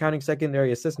 assists. They're counting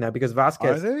secondary assists now, because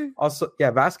Vasquez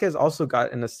also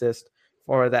got an assist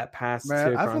for that pass.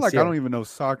 Man, I feel like I don't even know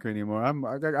soccer anymore.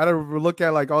 I gotta look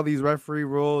at like all these referee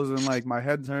rules and like my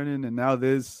head turning, and now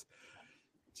this.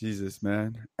 Jesus,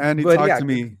 man. Andy, talk to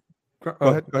me. Go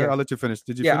ahead. Yeah. I'll let you finish.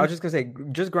 Did you Yeah, I finish? was just gonna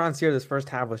say, just Grandsir this first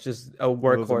half was just a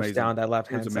workhorse amazing. down that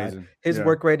left It was hand side. amazing. His Yeah.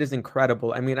 work rate is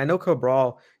incredible. I mean, I know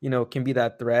Cabral, can be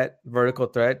that vertical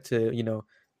threat to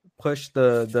push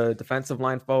the defensive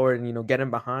line forward and get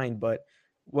him behind. But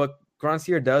what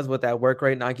Grandsir does with that work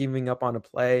rate, not giving up on a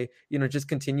play, just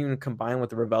continuing to combine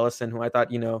with Raveloson, who I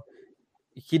thought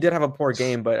he did have a poor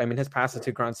game, but I mean his passes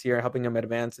to Grandsir, helping him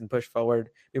advance and push forward,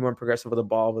 be more progressive with the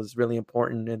ball was really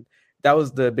important, and that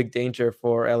was the big danger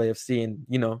for LAFC. And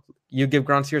you give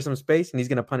Grandsir some space, and he's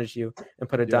gonna punish you and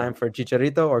put a dime for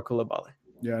Chicharito or Koulibaly.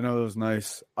 Yeah, I know that was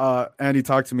nice. Andy,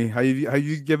 talk to me. How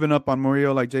you given up on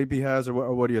Murillo like JP has,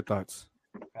 or what are your thoughts?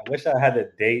 I wish I had the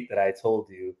date that I told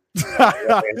you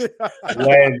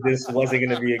when this wasn't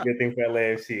going to be a good thing for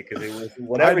LAFC, because it was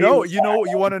whatever. I know. You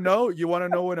want to know? You want to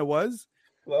know when it was?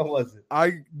 What was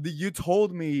it? You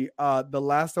told me the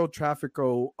last El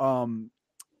Tráfico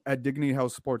at Dignity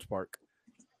Health Sports Park.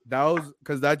 That was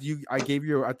because I gave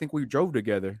you. I think we drove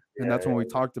together, and that's when we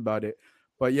talked about it.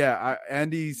 But yeah,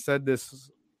 Andy said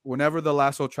this whenever the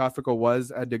last El Tráfico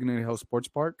was at Dignity Health Sports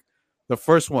Park, the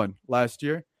first one last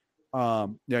year.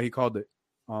 He called it.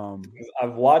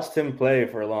 I've watched him play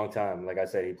for a long time. Like I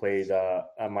said, he played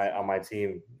on my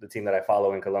team, the team that I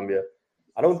follow in Colombia.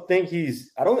 I didn't think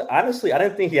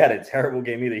he had a terrible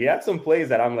game either. He had some plays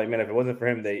that I'm like, man, if it wasn't for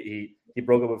him, he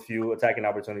broke up a few attacking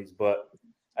opportunities. But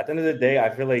at the end of the day, I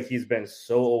feel like he's been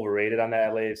so overrated on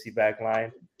that LAFC back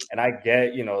line. And I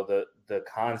get, the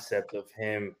concept of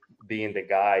him being the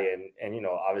guy, and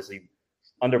obviously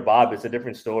under Bob, it's a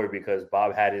different story because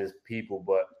Bob had his people,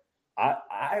 but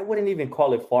I wouldn't even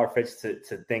call it far-fetched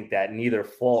to think that neither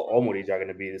Fall or Modric are going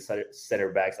to be the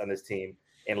center backs on this team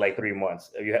in like 3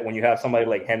 months. When you have somebody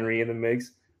like Henry in the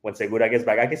mix, when Segura gets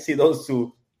back, I can see those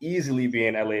two easily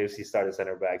being LAFC starting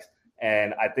center backs.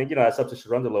 And I think, that's up to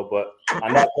Sharundalo, but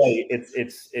on that play,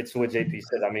 it's what JP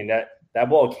said. I mean, that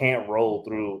ball can't roll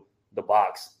through the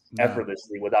box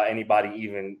effortlessly without anybody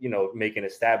even, making a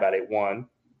stab at it. 1.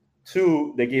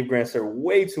 2, they gave Grandsir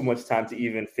way too much time to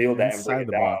even feel that and bring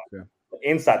it down.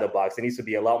 Inside the box. There needs to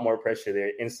be a lot more pressure there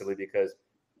instantly because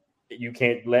you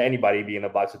can't let anybody be in the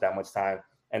box with that much time.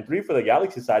 And 3, for the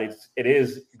Galaxy side, it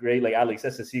is great, like Alex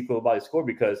says, to see Koulibaly score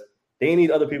because they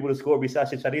need other people to score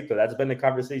besides Chicharito. That's been the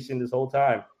conversation this whole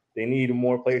time. They need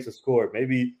more players to score.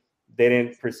 Maybe they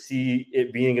didn't perceive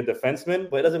it being a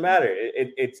defenseman, but it doesn't matter.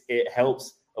 It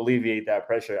helps alleviate that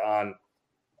pressure on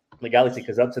the Galaxy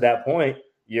because up to that point,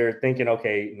 you're thinking,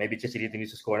 okay, maybe Chicharito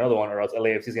needs to score another one, or else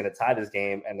LAFC is going to tie this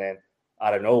game, and then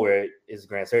out of nowhere is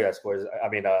Grandsir that scores. I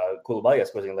mean, Koulibaly that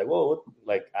scores. And you're like, whoa,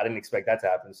 like I didn't expect that to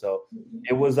happen. So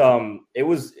it was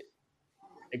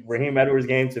Raheem Edwards'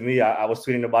 game to me. I was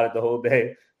tweeting about it the whole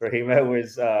day. Raheem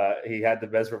Edwards, he had the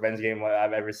best revenge game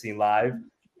I've ever seen live,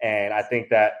 and I think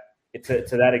that to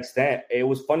that extent, it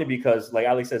was funny because, like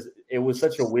Alex says, it was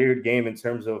such a weird game in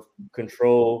terms of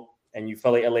control. And you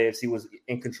felt like LAFC was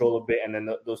in control a bit, and then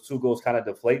those 2 goals kind of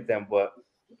deflate them. But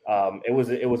it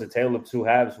was a tale of 2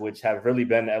 halves, which have really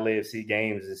been LAFC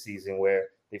games this season, where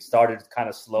they've started kind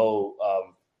of slow.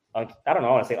 I don't know,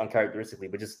 I want to say uncharacteristically,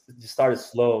 but just started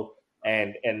slow.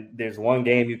 And there's one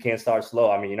game you can't start slow.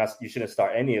 I mean, you shouldn't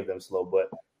start any of them slow, but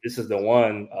this is the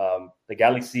one. The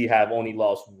Galaxy have only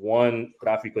lost 1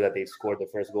 Tráfico that they've scored the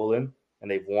first goal in, and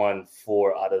they've won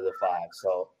 4 out of the 5.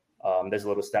 So there's a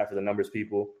little stat for the numbers,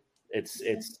 people.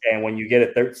 And when you get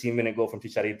a 13-minute goal from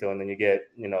Chicharito and then you get,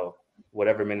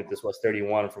 whatever minute this was,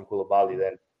 31 from Koulibaly,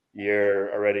 then you're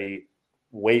already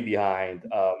way behind.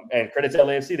 And credit to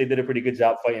LAFC, they did a pretty good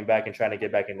job fighting back and trying to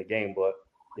get back in the game. But,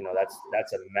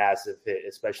 that's a massive hit,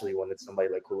 especially when it's somebody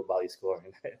like Koulibaly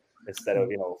scoring instead of,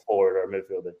 forward or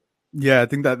midfielder. Yeah, I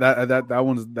think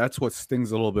that's what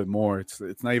stings a little bit more.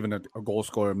 It's not even a goal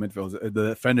scorer midfield. The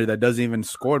defender that doesn't even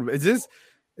score.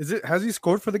 Has he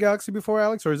scored for the Galaxy before,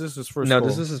 Alex, or is this his first goal? No,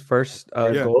 this is his first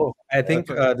goal. I think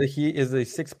he is the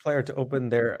 6th player to open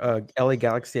their LA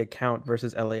Galaxy account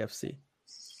versus LAFC.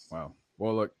 Wow.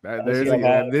 Well, look,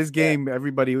 this game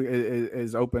everybody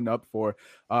is opened up for,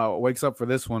 wakes up for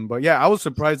this one. But yeah, I was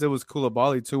surprised it was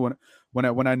Koulibaly too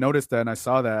when I noticed that and I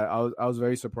saw that. I was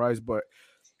very surprised. But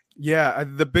yeah,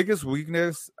 the biggest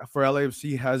weakness for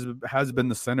LAFC has been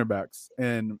the center backs,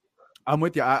 and I'm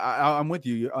with you. I'm with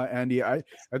you, Andy. I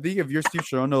think if you're Steve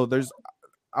Sharundalo,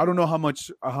 I don't know how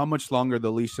much longer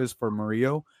the leash is for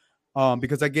Murillo,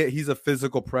 because I get he's a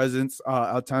physical presence.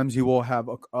 At times he will have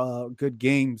good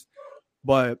games,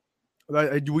 but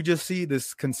we just see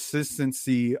this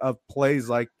consistency of plays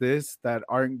like this that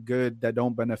aren't good, that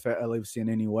don't benefit LAFC in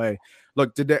any way.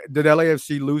 Look, did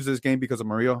LAFC lose this game because of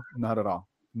Murillo? Not at all.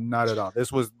 Not at all.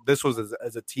 This was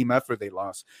as a team effort they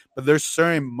lost. But there's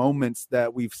certain moments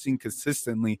that we've seen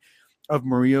consistently of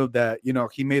Murillo that,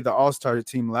 he made the All-Star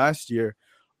team last year.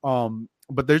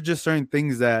 But there's just certain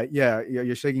things that,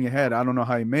 you're shaking your head. I don't know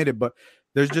how he made it, but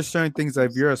there's just certain things that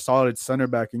if you're a solid center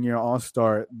back and you're an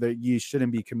all-star that you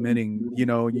shouldn't be committing.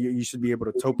 You should be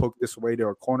able to toe poke this way to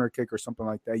a corner kick or something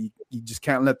like that. You just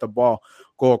can't let the ball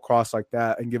go across like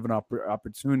that and give an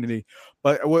opportunity.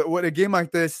 But with a game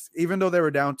like this, even though they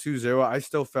were down 2-0, I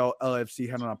still felt LAFC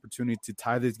had an opportunity to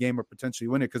tie this game or potentially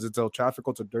win it because it's El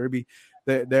Tráfico, it's a derby.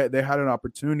 They had an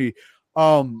opportunity.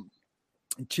 Chicho,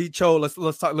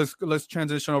 let's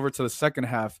transition over to the second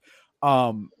half.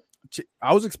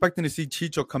 I was expecting to see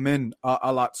Chicho come in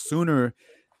a lot sooner.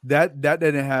 That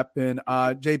didn't happen.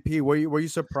 JP, were you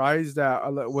surprised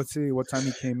that let's see what time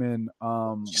he came in?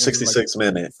 66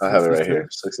 minute. I have it right here.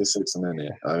 66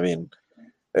 minute. I mean,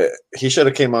 he should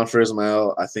have came on for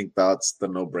Ismael. I think that's the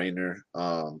no-brainer.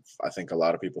 I think a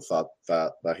lot of people thought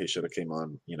that he should have came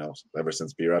on, ever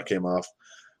since B-Rod came off.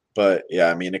 But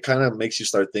yeah, I mean, it kind of makes you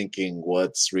start thinking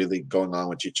what's really going on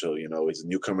with Chicho. He's a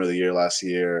newcomer of the year last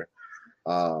year.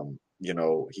 He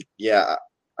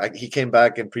came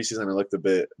back in preseason and looked a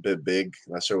bit big.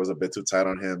 That sure was a bit too tight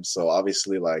on him. So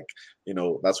obviously,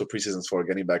 that's what preseason's for,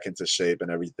 getting back into shape and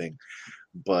everything.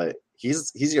 But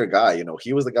he's your guy.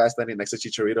 He was the guy standing next to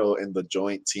Chicharito in the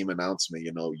joint team announcement.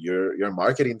 You're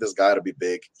marketing this guy to be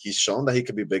big. He's shown that he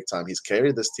could be big time. He's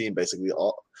carried this team basically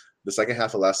all the second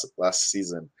half of last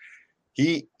season.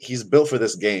 He's built for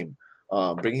this game.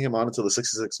 Bringing him on until the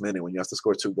 66th minute when you have to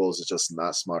score 2 goals is just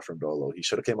not smart from Dolo. He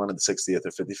should have came on in the 60th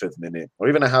or 55th minute, or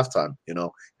even at halftime.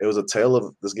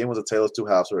 This game was a tale of 2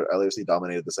 halves where LAFC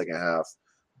dominated the second half,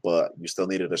 but you still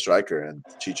needed a striker, and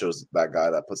Chicho's that guy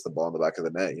that puts the ball in the back of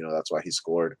the net. That's why he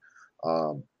scored,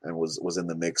 and was in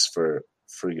the mix for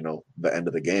the end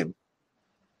of the game.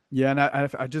 Yeah, and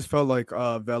I just felt like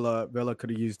Vela could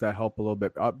have used that help a little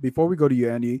bit. Before we go to you,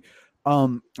 Andy, I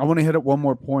want to hit up one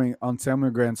more point on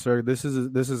Samuel Grandsir. This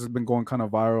has been going kind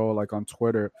of viral, on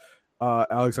Twitter.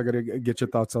 Alex, I gotta get your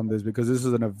thoughts on this because this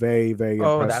is a very, very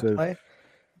impressive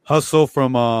hustle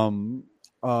from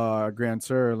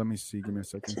Grandsir. Let me see. Give me a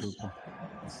second.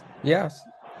 Yes.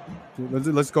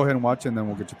 Let's go ahead and watch it, and then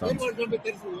we'll get your thoughts.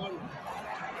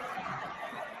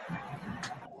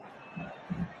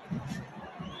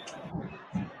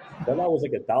 That was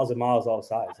like 1,000 miles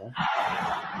offside, huh?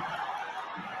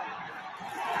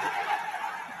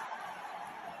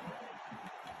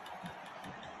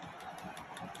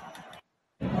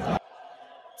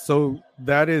 So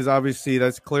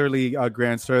that's clearly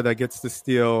Grandsir that gets the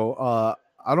steal.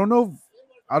 I don't know.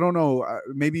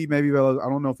 Maybe Vela, I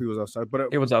don't know if he was offside,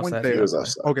 but it was offside. He was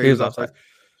offside. Okay, he was offside.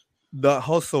 The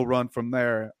hustle run from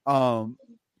there. You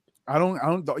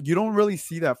don't really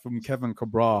see that from Kevin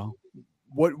Cabral.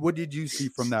 What did you see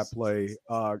from that play,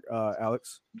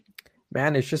 Alex?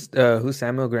 Man, it's just who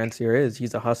Samuel Grandsir is.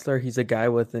 He's a hustler. He's a guy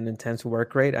with an intense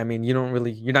work rate. I mean, you're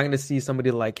not going to see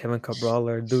somebody like Kevin Cabral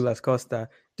or Douglas Costa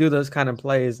do those kind of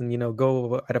plays and,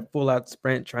 go at a full out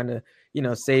sprint trying to,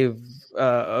 save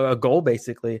a goal,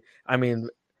 basically. I mean,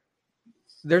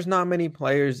 there's not many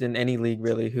players in any league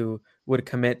really who would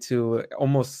commit to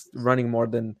almost running more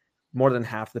than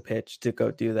half the pitch to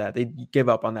go do that. They give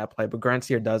up on that play, but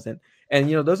Grandsir doesn't. And,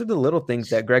 those are the little things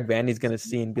that Greg Vandy's going to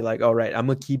see and be like, all right, I'm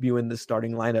going to keep you in the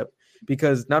starting lineup.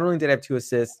 Because not only did I have 2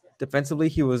 assists, defensively,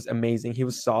 he was amazing. He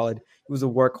was solid. He was a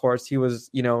workhorse. He was,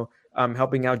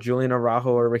 helping out Julian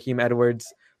Araujo or Raheem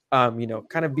Edwards,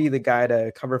 kind of be the guy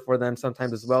to cover for them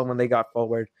sometimes as well when they got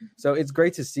forward. So it's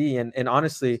great to see. And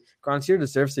honestly, Grandsir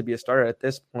deserves to be a starter at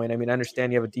this point. I mean, I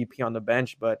understand you have a DP on the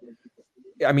bench, but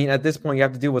I mean, at this point, you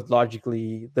have to do what's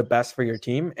logically the best for your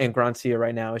team. And Grandsir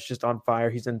right now is just on fire.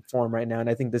 He's in form right now. And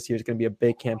I think this year is going to be a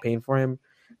big campaign for him.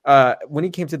 When he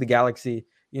came to the Galaxy,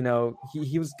 he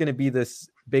was going to be this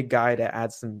big guy to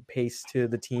add some pace to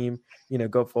the team,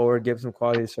 go forward, give some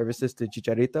quality services to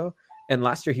Chicharito. And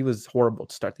last year, he was horrible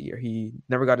to start the year. He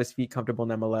never got his feet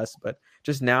comfortable in MLS. But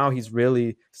just now, he's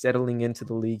really settling into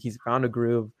the league. He's found a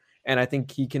groove. And I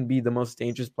think he can be the most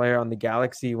dangerous player on the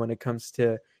Galaxy when it comes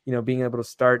to, being able to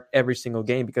start every single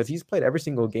game, because he's played every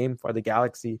single game for the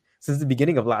Galaxy since the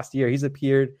beginning of last year. He's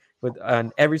appeared with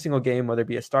every single game, whether it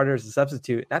be a starter or as a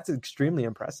substitute. That's extremely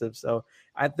impressive. So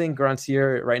I think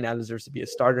Grandsir right now deserves to be a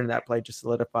starter, and that play just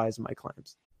solidifies my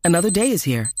claims. Another day is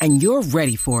here, and you're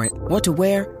ready for it. What to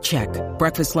wear? Check.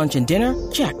 Breakfast, lunch, and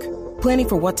dinner? Check. Planning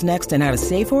for what's next and how to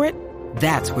save for it?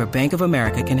 That's where Bank of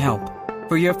America can help.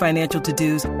 For your financial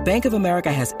to-dos, Bank of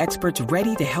America has experts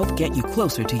ready to help get you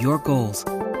closer to your goals.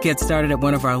 Get started at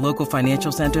one of our local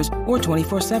financial centers or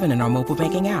 24/7 in our mobile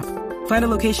banking app. Find a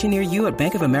location near you at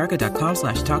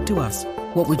bankofamerica.com/talktous.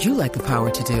 What would you like the power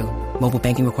to do? Mobile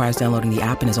banking requires downloading the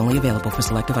app and is only available for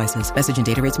select devices. Message and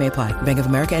data rates may apply. Bank of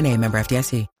America N.A., member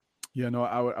FDIC. Yeah, no,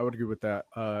 I would agree with that.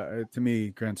 To me,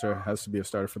 Grant has to be a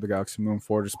starter for the Galaxy moving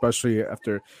forward, especially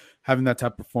after having that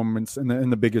type of performance in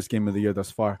the biggest game of the year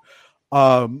thus far.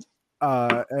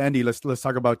 Andy, let's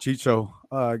talk about Chicho.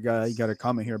 You got a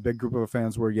comment here. A big group of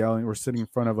fans were yelling, were sitting in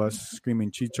front of us,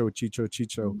 screaming "Chicho, Chicho,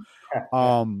 Chicho."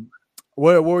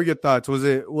 What were your thoughts?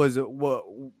 Did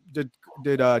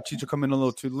Chicho come in a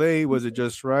little too late? Was it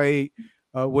just right?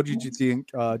 What did you think?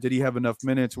 Did he have enough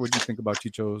minutes? What did you think about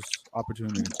Chicho's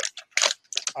opportunity?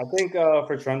 I think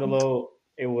for Trundle,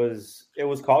 it was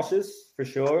cautious for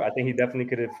sure. I think he definitely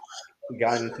could have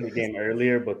gotten into the game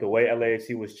earlier, but the way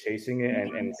LAFC was chasing it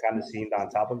and kind of seemed on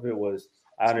top of it was,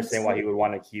 I understand why he would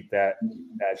want to keep that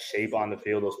shape on the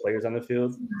field, those players on the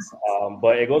field.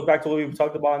 But it goes back to what we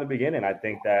talked about in the beginning. I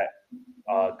think that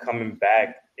coming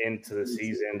back into the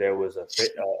season, there was a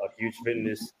huge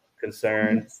fitness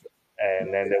concern.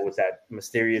 And then there was that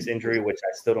mysterious injury, which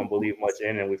I still don't believe much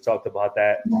in. And we've talked about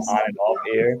that on and off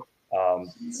air.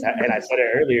 And I said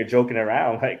it earlier, joking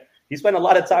around, like he spent a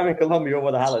lot of time in Colombia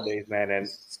over the holidays, man. And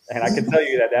I can tell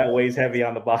you that weighs heavy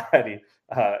on the body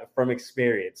from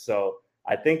experience. So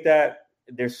I think that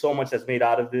there's so much that's made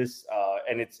out of this.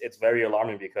 And it's very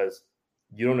alarming because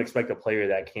you don't expect a player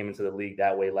that came into the league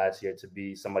that way last year to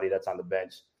be somebody that's on the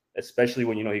bench, especially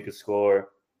when you know he could score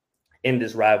in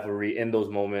this rivalry, in those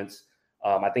moments.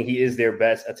 I think he is their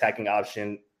best attacking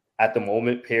option at the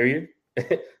moment, period.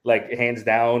 Like hands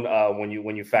down, when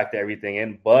you factor everything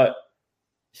in. But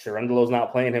Cherundolo's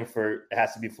not playing him it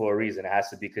has to be for a reason. It has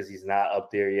to be because he's not up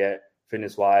there yet,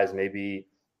 fitness-wise. Maybe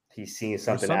he's seeing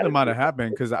something. Something might have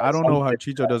happened because I don't know how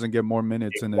Chicho doesn't get more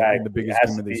minutes in the biggest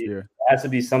game of this year. It has to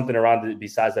be something around it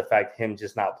besides the fact him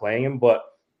just not playing him. But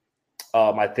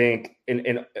I think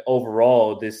in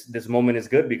overall, this moment is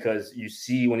good because you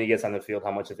see when he gets on the field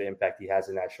how much of an impact he has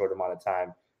in that short amount of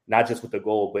time, not just with the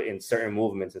goal, but in certain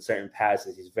movements and certain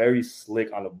passes. He's very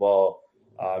slick on the ball.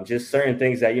 Just certain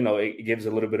things that, you know, it gives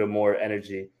a little bit of more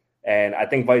energy. And I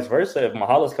think vice versa, if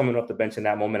Mahala's coming off the bench in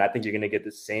that moment, I think you're going to get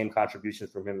the same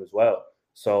contributions from him as well.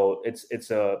 So it's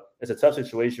a tough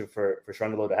situation for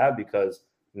Cherundolo to have because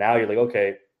now you're like,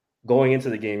 okay, going into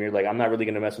the game, you're like, I'm not really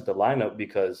going to mess with the lineup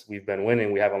because we've been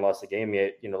winning. We haven't lost a game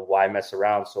yet. You know, why mess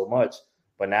around so much?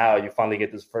 But now you finally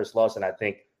get this first loss. And I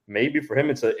think maybe for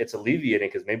him, it's alleviating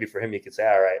because maybe for him, he could say,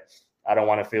 all right, I don't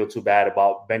want to feel too bad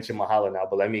about benching Mahala now,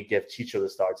 but let me give Chicho the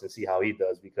starts and see how he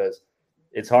does because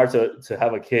it's hard to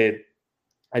have a kid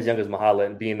as young as Mahala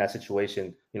and be in that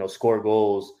situation, you know, score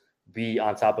goals, be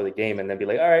on top of the game, and then be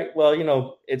like, all right, well, you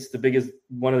know, it's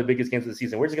one of the biggest games of the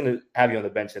season. We're just going to have you on the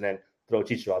bench and then throw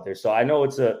Chicho out there. So I know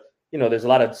there's a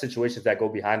lot of situations that go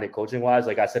behind it coaching wise.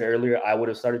 Like I said earlier, I would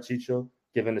have started Chicho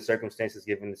given the circumstances,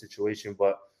 given the situation.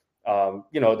 But,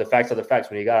 the facts are the facts.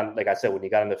 When he got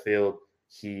on the field,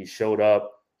 he showed up,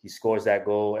 he scores that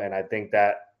goal. And I think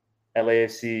that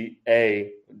LAFC,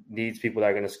 A, needs people that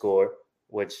are going to score,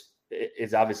 which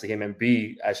is obviously him. And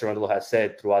B, as Cherundolo has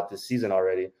said throughout this season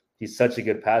already, he's such a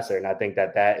good passer. And I think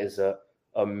that is a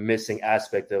missing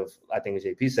aspect of, I think as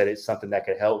JP said, it's something that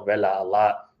could help Vela a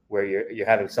lot, where you're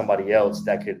having somebody else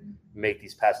that could make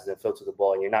these passes and filter the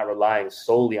ball. And you're not relying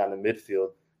solely on the midfield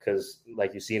because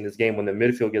like you see in this game, when the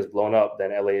midfield gets blown up,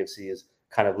 then LAFC is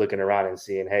kind of looking around and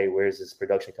seeing, hey, where's this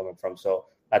production coming from? So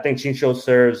I think Chicho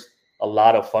serves a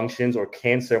lot of functions or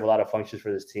can serve a lot of functions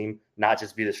for this team, not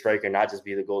just be the striker, not just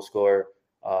be the goal scorer.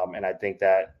 And I think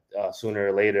that sooner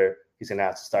or later, he's going to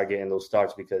have to start getting those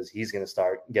starts because he's going to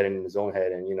start getting in his own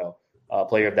head. And, a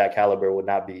player of that caliber would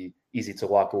not be easy to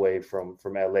walk away from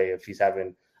LA if he's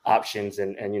having options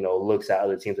and looks at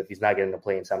other teams if he's not getting the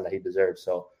playing time that he deserves.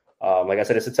 So, like I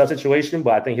said, it's a tough situation,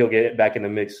 but I think he'll get back in the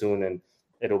mix soon and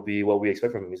it'll be what we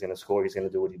expect from him. He's going to score. He's going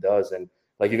to do what he does. And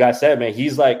like you guys said, man,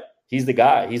 he's the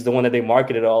guy. He's the one that they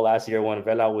marketed all last year when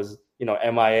Vela was,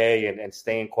 MIA and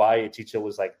staying quiet. Chicho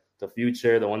was like the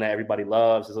future, the one that everybody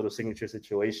loves, his little signature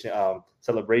situation,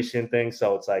 celebration thing.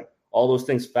 So it's like all those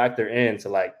things factor in to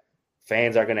like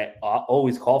fans are going to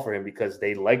always call for him because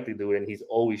they like to do it. And he's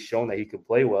always shown that he can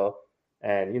play well.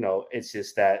 And, it's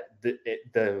just that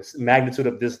the magnitude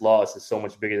of this loss is so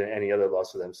much bigger than any other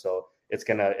loss for them. So it's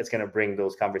gonna bring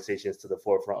those conversations to the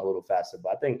forefront a little faster.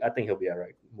 But I think he'll be all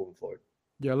right moving forward.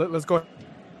 Yeah, let's go.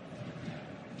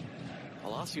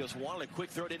 Palacios wanted a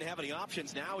quick throw, didn't have any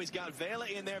options. Now he's got Vela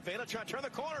in there. Vela trying to turn the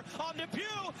corner on Depew.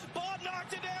 Ball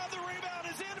knocked it down. The rebound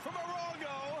is in from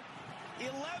Arongo.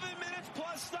 11 minutes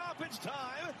plus stoppage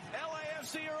time.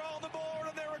 LAFC are on the board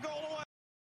and they're a goal away.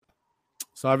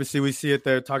 So obviously we see it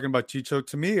there talking about Chicho.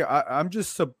 To me, I'm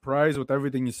just surprised with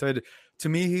everything you said. To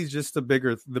me, he's just the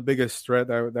biggest threat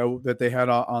that they had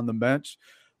on the bench.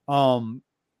 Um,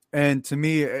 and to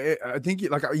me, I think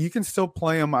like you can still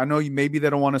play him. I know maybe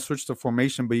they don't want to switch the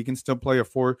formation, but you can still play a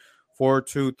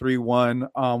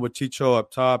 4-2-3-1 with Chicho up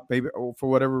top. Maybe for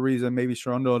whatever reason, maybe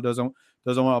Sharonda doesn't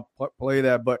want to play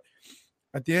that. But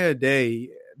at the end of the day,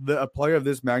 a player of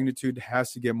this magnitude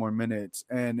has to get more minutes.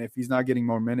 And if he's not getting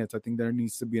more minutes, I think there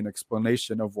needs to be an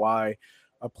explanation of why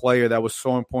a player that was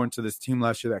so important to this team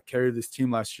last year, that carried this team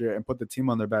last year and put the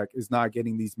team on their back, is not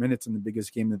getting these minutes in the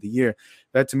biggest game of the year.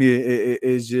 That to me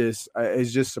is just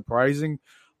surprising,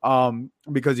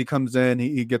 because he comes in,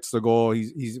 he gets the goal,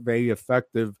 he's very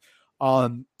effective.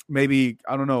 Maybe,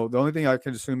 I don't know. The only thing I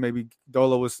can assume, maybe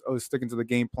Dolo was sticking to the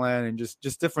game plan and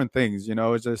just different things,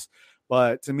 it's just.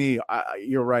 But to me,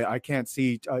 you're right. I can't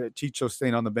see Chicho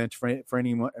staying on the bench for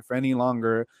any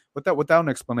longer without an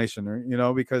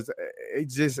explanation, because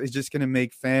it's just going to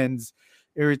make fans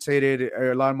irritated.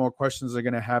 A lot more questions are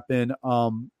going to happen.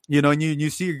 And you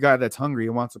see a guy that's hungry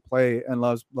and wants to play and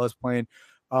loves playing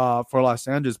for Los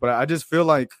Angeles. But I just feel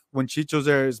like when Chicho's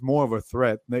there, is more of a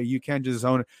threat that you can't just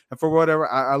zone it. And for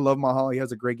whatever, I love Mahal. He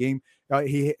has a great game.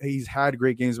 He's had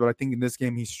great games, but I think in this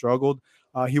game he struggled.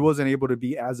 He wasn't able to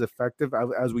be as effective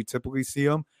as we typically see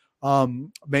him.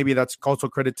 Maybe that's also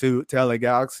credit to LA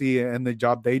Galaxy and the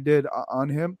job they did on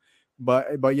him.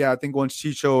 But yeah, I think once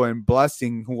Chicho and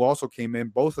Blessing, who also came in,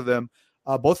 both of them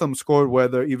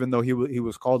scored. Even though he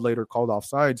was called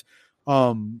offsides,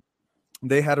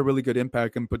 they had a really good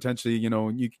impact. And potentially,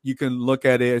 you can look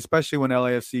at it, especially when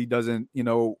LAFC doesn't,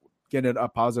 get a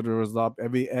positive result.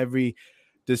 Every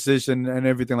decision and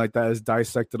everything like that is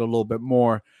dissected a little bit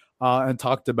more. And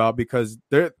talked about, because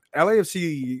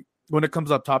LAFC, when it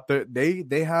comes up top,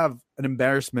 they have an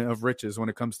embarrassment of riches when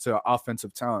it comes to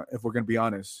offensive talent, if we're going to be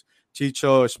honest.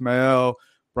 Chicho, Ishmael,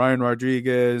 Brian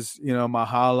Rodriguez,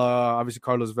 Mahala, obviously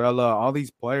Carlos Vela, all these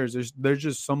players, there's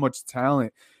just so much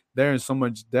talent there and so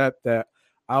much depth that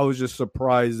I was just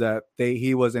surprised that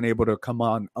he wasn't able to come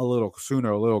on a little sooner,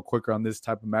 a little quicker on this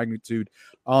type of magnitude.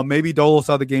 Maybe Dolo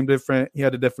saw the game different. He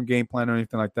had a different game plan or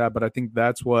anything like that, but I think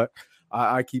that's what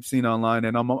I keep seeing online,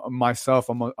 and I'm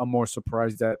more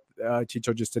surprised that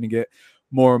Chicho just didn't get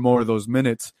more and more of those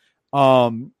minutes.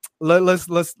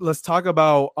 Let's talk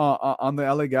about on the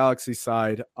LA Galaxy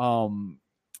side.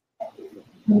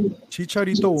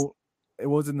 Chicharito, it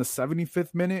was in the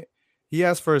 75th minute. He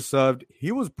asked for a sub.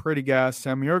 He was pretty gassed.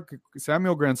 Samuel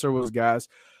Grandsir was gassed.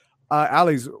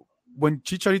 Alex, when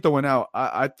Chicharito went out,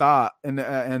 I thought, and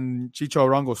Chicho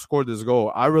Arango scored this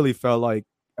goal, I really felt like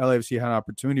LAFC had an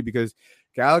opportunity, because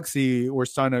Galaxy were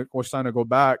starting to go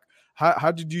back.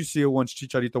 How did you see it once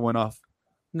Chicharito went off?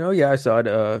 No, yeah, I saw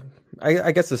it.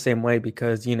 I guess the same way,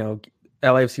 because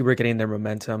LAFC were getting their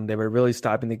momentum. They were really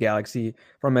stopping the Galaxy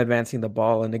from advancing the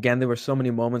ball. And again, there were so many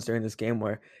moments during this game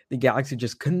where the Galaxy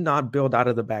just could not build out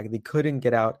of the back. They couldn't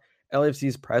get out.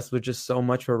 LAFC's press was just so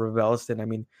much for Revelston. I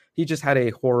mean, he just had a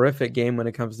horrific game when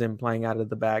it comes to him playing out of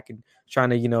the back and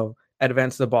trying to,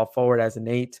 advance the ball forward as an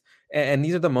 8. And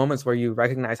these are the moments where you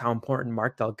recognize how important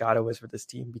Mark Delgado is for this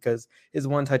team, because his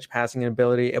one-touch passing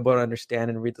ability, able to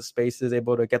understand and read the spaces,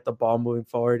 able to get the ball moving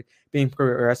forward, being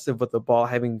progressive with the ball,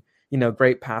 having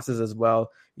great passes as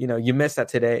well. You missed that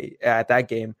today at that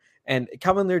game. And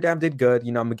Calvin Leardam did good.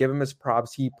 I'm going to give him his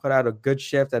props. He put out a good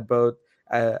shift at both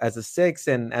as a 6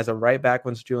 and as a right back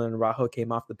once Julian Araujo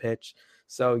came off the pitch.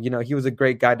 So, he was a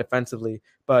great guy defensively.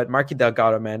 But Marky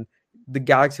Delgado, man, the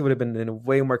Galaxy would have been in a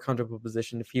way more comfortable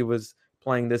position if he was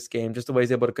playing this game. Just the way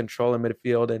he's able to control in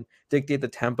midfield and dictate the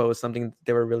tempo is something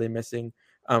they were really missing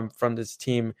from this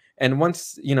team. And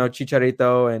once,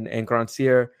 Chicharito and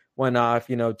Grandsir went off,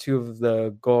 two of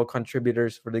the goal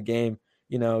contributors for the game,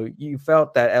 you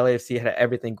felt that LAFC had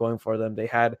everything going for them. They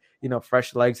had,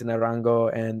 fresh legs in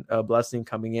Arango and Blessing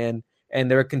coming in, and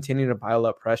they were continuing to pile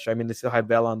up pressure. I mean, they still had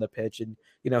Vela on the pitch, and,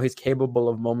 he's capable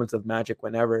of moments of magic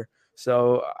whenever.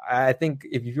 So I think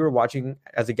if you were watching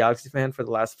as a Galaxy fan for the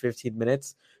last 15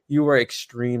 minutes, you were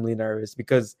extremely nervous,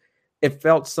 because it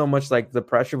felt so much like the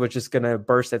pressure was just going to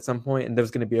burst at some point and there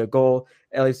was going to be a goal.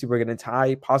 LAFC were going to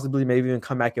tie, possibly maybe even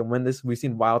come back and win this. We've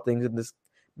seen wild things in this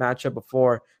matchup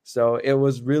before. So it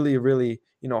was really, really,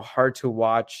 hard to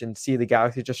watch and see the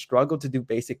Galaxy just struggle to do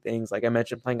basic things. Like I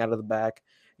mentioned, playing out of the back,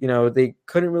 they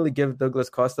couldn't really give Douglas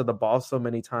Costa the ball so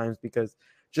many times, because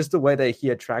just the way that he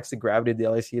attracts the gravity of the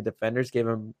LAC defenders gave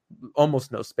him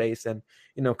almost no space. And,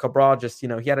 Cabral just, he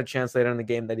had a chance later in the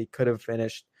game that he could have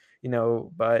finished,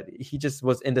 but he just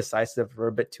was indecisive for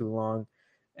a bit too long.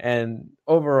 And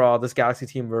overall, this Galaxy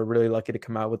team were really lucky to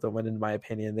come out with a win, in my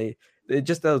opinion. They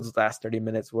just those last 30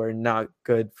 minutes were not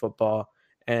good football.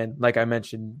 And like I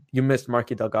mentioned, you missed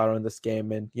Marky Delgado in this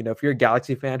game. And, if you're a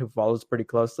Galaxy fan who follows pretty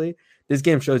closely, this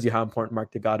game shows you how important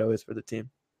Mark Delgado is for the team.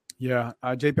 Yeah,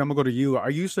 JP, I'm going to go to you.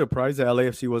 Are you surprised that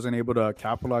LAFC wasn't able to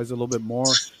capitalize a little bit more?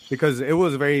 Because it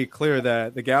was very clear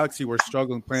that the Galaxy were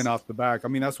struggling playing off the back. I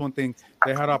mean, that's one thing.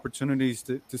 They had opportunities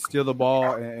to steal the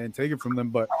ball and take it from them,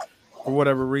 but for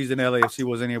whatever reason, LAFC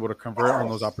wasn't able to convert on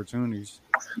those opportunities.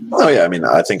 Oh, yeah. I mean,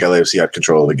 I think LAFC had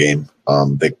control of the game.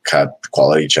 They had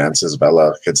quality chances.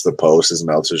 Vela hits the post,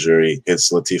 Ismail Tajuri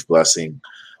hits Latif Blessing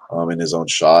in his own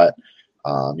shot.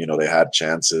 They had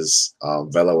chances.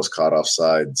 Vela was caught off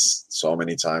sides so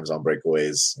many times on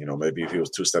breakaways. Maybe if he was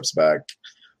 2 steps back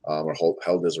or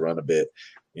held his run a bit,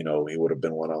 he would have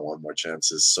been one-on-one more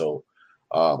chances. So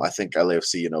I think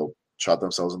LAFC, shot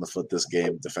themselves in the foot this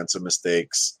game. Defensive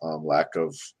mistakes, lack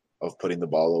of putting the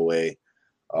ball away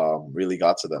really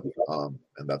got to them.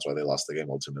 And that's why they lost the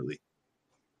game ultimately.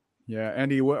 Yeah,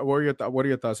 Andy, what are your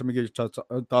thoughts? Let me get your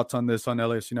thoughts on this, on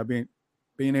LAFC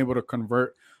being able to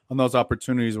convert on those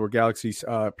opportunities where Galaxies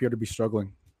appear to be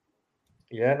struggling.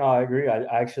 Yeah, no, I agree. I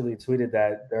actually tweeted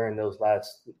that during those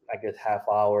last, half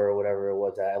hour or whatever it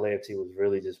was, that LAFC was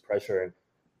really just pressuring.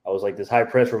 I was like, this high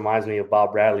press reminds me of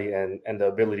Bob Bradley, and the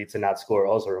ability to not score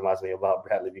also reminds me of Bob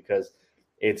Bradley, because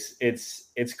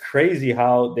it's crazy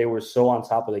how they were so on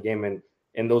top of the game. And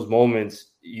in those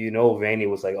moments, Vaney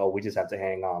was like, oh, we just have to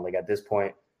hang on. Like, at this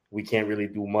point, we can't really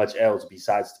do much else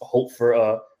besides hope for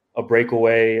a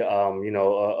breakaway,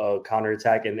 a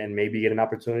counterattack, and maybe get an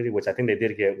opportunity, which I think they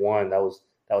did get one. That was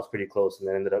pretty close, and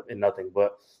then ended up in nothing.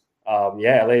 But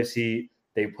LAFC,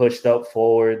 they pushed up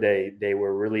forward. They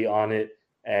were really on it.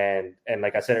 And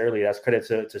like I said earlier, that's credit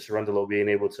to Cherundolo being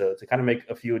able to kind of make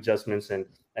a few adjustments and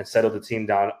settle the team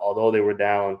down, although they were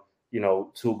down,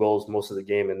 2 goals most of the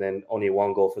game, and then only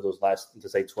 1 goal for those last, to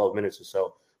say, 12 minutes or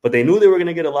so. But they knew they were going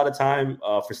to get a lot of time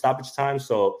for stoppage time.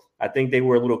 So I think they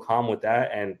were a little calm with that,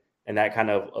 and that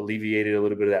kind of alleviated a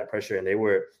little bit of that pressure. And they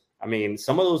were,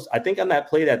 some of those, I think on that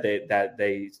play that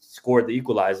they scored the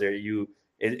equalizer,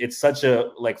 it's such a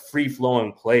free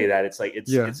flowing play that it's like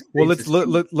it's. Well, let's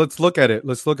look at it.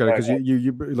 Let's look at it,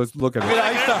 because let's look at it. Mira,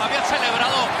 ahí está. Había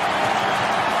celebrado.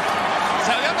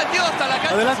 Se había metido hasta la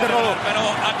cancha. Adelante, Rodo. Pero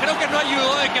creo que no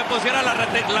ayudó de que pusiera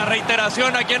la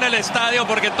reiteración aquí en el estadio,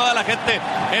 porque toda la gente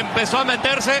empezó a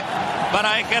meterse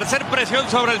para ejercer presión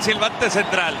sobre el silbante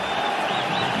central.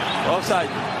 Offside.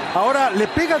 Ahora le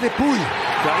pega de Puy.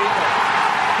 Clarito.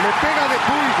 Le pega de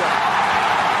Puy.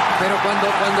 Pero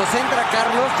cuando centra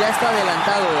Carlos ya está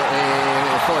adelantado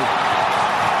Paul.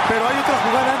 Pero hay otra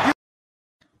jugada.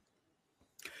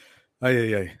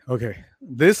 Okay.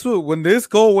 When this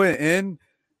goal went in,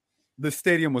 the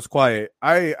stadium was quiet.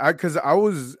 I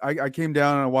came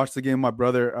down and I watched the game with my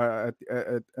brother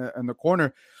in the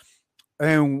corner,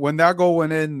 and when that goal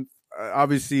went in,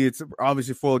 it's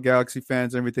obviously full of Galaxy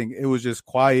fans and everything. It was just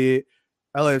quiet.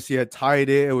 LAFC had tied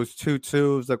it. It was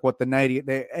 2-2. It was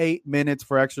the 8 minutes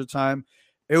for extra time.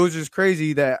 It was just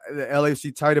crazy that the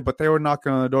LAFC tied it, but they were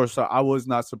knocking on the door, so I was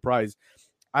not surprised.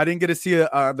 I didn't get to see the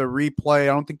replay. I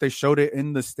don't think they showed it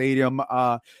in the stadium,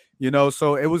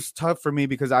 so it was tough for me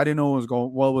because I didn't know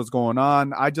what was going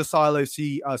on. I just saw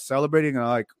LAFC celebrating, and I'm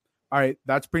like, all right,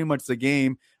 that's pretty much the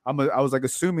game. I was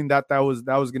assuming that was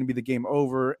going to be the game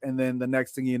over, and then the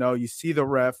next thing you know, you see the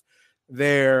ref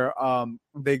there.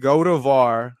 They go to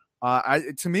VAR.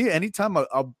 To me, anytime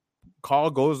a call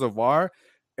goes to VAR,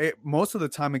 most of the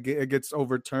time it gets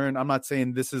overturned. I'm not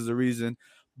saying this is the reason,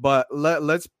 but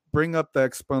let's bring up the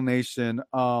explanation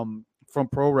from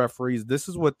pro referees. This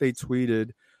is what they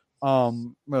tweeted.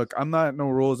 Look, I'm not no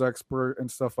rules expert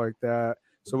and stuff like that,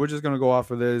 so we're just gonna go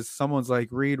off of this. Someone's like,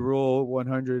 read rule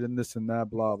 100 and this and that,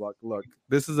 blah blah. Look,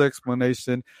 this is the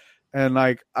explanation. And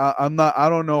I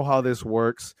don't know how this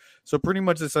works. So pretty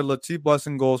much it said Latif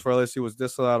Blessing goals for LSU was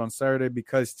disallowed on Saturday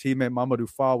because teammate Mamadou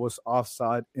Fall was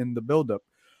offside in the buildup.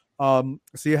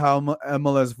 See how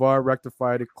MLS VAR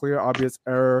rectified a clear, obvious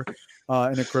error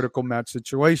in a critical match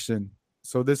situation.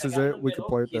 So this is it. We can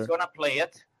play it there. He's gonna play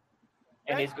it,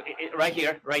 and he's right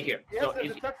here. So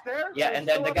and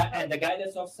then the guy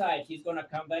that's offside, he's gonna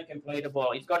come back and play the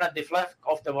ball. He's gonna deflect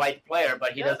off the white player,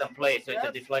 but he doesn't play, so it's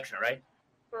a deflection, right?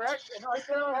 Correct. And I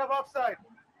don't have offside.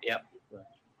 Yep.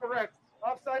 Correct.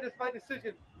 Offside is my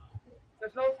decision.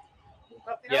 There's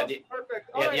nothing else.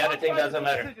 Perfect. The other thing doesn't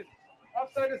matter. Decision.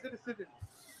 Offside is the decision.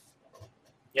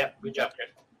 Yeah, good job, Chris.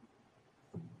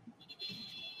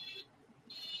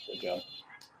 Good job.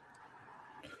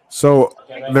 So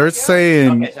they're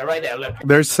saying Okay, so right there, look.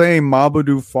 they're saying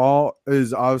Mamadou Fall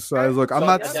is outside. Look, I'm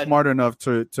not smart enough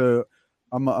to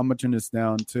I'm gonna turn this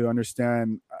down to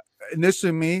understand.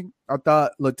 Initially, I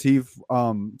thought Latif,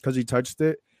 because he touched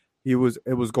it, it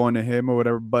was going to him or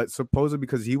whatever. But supposedly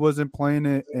because he wasn't playing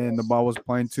it and the ball was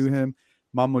playing to him,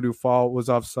 Mamadou Fall was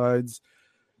offsides.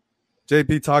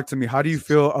 JP, talk to me. How do you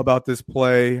feel about this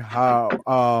play? How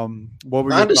what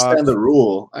were your thoughts? I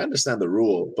understand the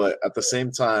rule, but at the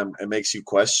same time, it makes you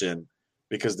question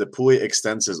because Dupuy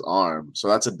extends his arm, so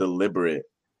that's a deliberate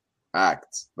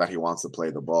act that he wants to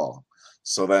play the ball.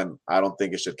 So then I don't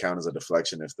think it should count as a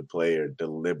deflection if the player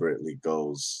deliberately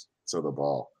goes to the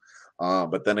ball.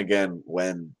 But then again,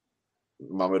 when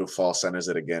Mamadou Fall centers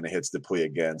it again, it hits Dupuy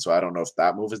again. So I don't know if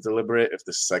that move is deliberate, if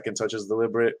the second touch is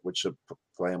deliberate, which should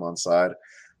play him onside.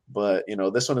 But,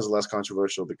 this one is less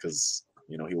controversial because,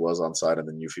 he was onside, and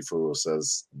then FIFA rule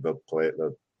says the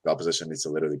opposition needs to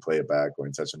literally play it back or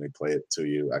intentionally play it to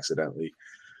you accidentally.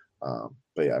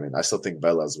 But yeah, I still think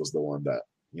Velez was the one that,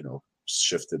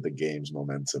 shifted the game's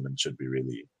momentum and should be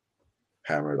really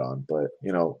hammered on. But,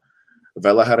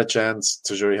 Vela had a chance,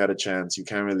 Tajuri had a chance. You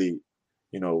can't really,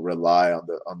 rely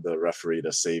on the referee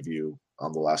to save you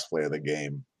on the last play of the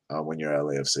game when you're at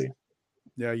LAFC.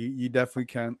 Yeah, you definitely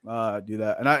can't do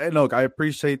that. And I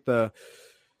appreciate the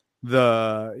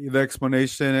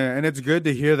explanation, and it's good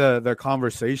to hear the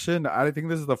conversation. I think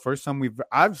this is the first time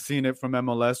I've seen it from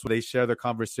MLS where they share the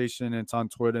conversation and it's on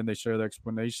Twitter and they share the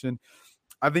explanation.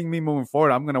 I think moving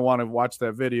forward, I'm gonna want to watch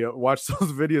those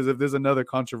videos if there's another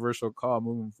controversial call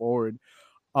moving forward.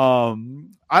 I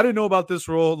didn't know about this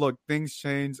rule. Look, things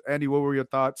change. Andy, what were your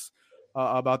thoughts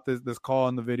about this call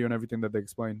and the video and everything that they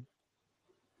explained?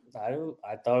 I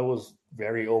thought it was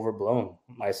very overblown.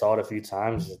 I saw it a few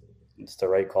times. It's the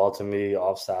right call to me,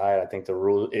 offside. I think the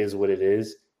rule is what it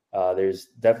is. There's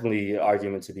definitely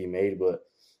argument to be made, but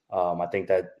I think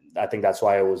that's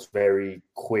why it was very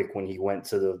quick when he went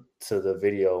to the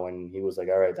video and he was like,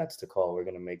 all right, that's the call. We're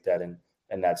going to make that.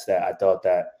 And that's that. I thought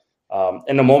that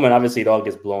in the moment, obviously it all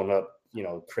gets blown up,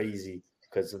 crazy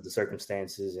because of the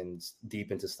circumstances and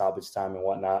deep into stoppage time and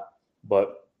whatnot.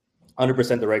 But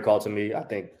 100% the right call to me. I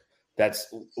think that's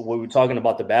what we're talking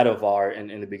about, the bad of VAR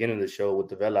in the beginning of the show with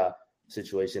the Vela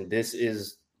situation. This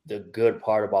is the good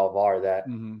part about VAR that,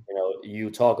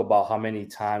 you talk about how many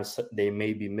times they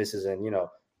may be misses and,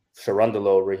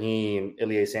 Sharundalo, Raheem,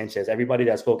 Ilie Sanchez, everybody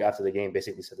that spoke after the game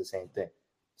basically said the same thing.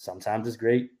 Sometimes it's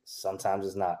great. Sometimes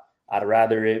it's not. I'd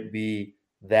rather it be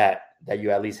that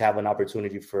you at least have an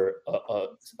opportunity for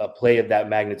a play of that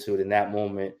magnitude in that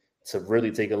moment to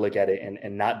really take a look at it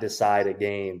and not decide a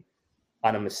game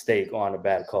on a mistake or on a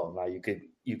bad call. Now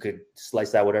you could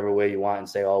slice that whatever way you want and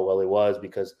say, oh, well, it was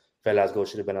because Vela's goal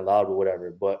should have been allowed or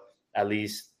whatever. But at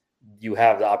least you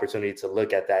have the opportunity to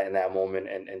look at that in that moment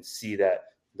and see that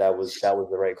was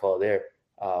the right call there.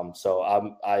 So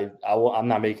I'm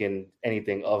not making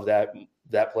anything of that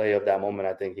play of that moment.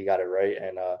 I think he got it right,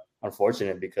 and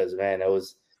unfortunate because man, it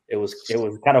was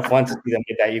kind of fun to see them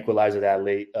get that equalizer that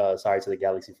late. Sorry to the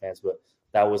Galaxy fans, but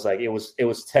that was like it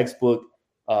was textbook.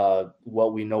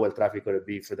 What we know El Tráfico to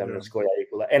be for them to score that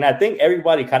equalizer, and I think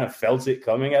everybody kind of felt it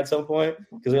coming at some point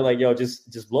because they're like, "Yo,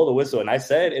 just blow the whistle." And I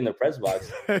said in the press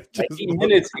box, like 8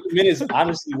 minutes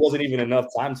honestly wasn't even enough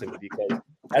time to me because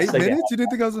 8 minutes. You didn't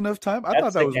think that was enough time? I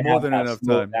thought that was more than enough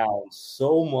time. Down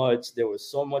so much. There was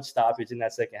so much stoppage in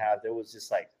that second half. There was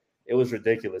just like it was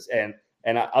ridiculous. And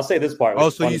I'll say this part. Oh,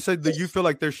 so you said that you feel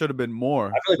like there should have been more. I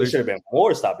feel like there should have been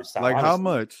more stoppage time. Like honestly. How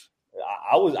much?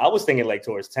 I was thinking like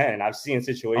towards 10. I've seen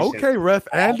situations. Okay, Ref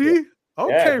Andy.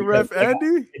 Okay, Ref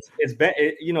Andy. It's been,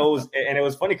 it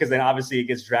was funny because then obviously it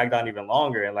gets dragged on even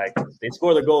longer. And like they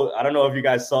scored the goal. I don't know if you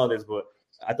guys saw this, but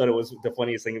I thought it was the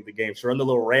funniest thing of the game.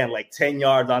 Sharundalo ran like 10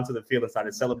 yards onto the field and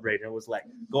started celebrating. It was like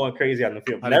going crazy on the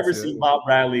field. I've never seen Bob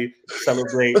Bradley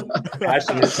celebrate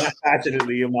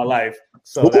passionately in my life.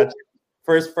 So that's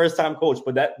first time coach.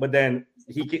 But then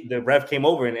the ref came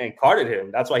over and carded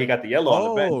him. That's why he got the yellow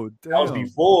on the bench. Damn. That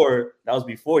was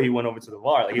before he went over to the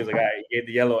VAR. Like he was like, all right, he gave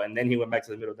the yellow, and then he went back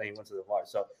to the middle. Then he went to the VAR.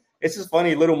 So it's just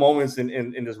funny little moments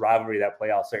in this rivalry that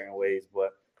play out certain ways.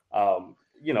 But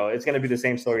it's going to be the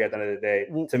same story at the end of the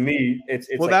day. To me, it's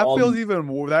well, like that feels even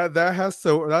more.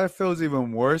 That feels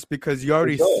even worse because you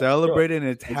already celebrated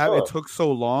and it took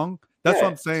so long. That's what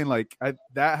I'm saying. Like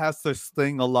that has to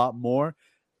sting a lot more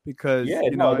because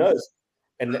it does.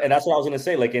 And that's what I was going to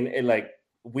say. Like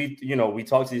we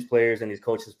talk to these players and these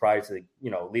coaches prior to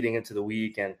leading into the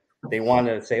week, and they want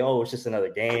to say, oh, it's just another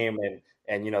game and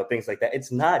things like that.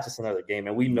 It's not just another game,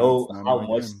 and we know how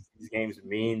much these games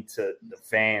mean to the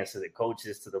fans, to the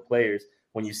coaches, to the players.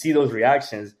 When you see those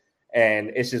reactions,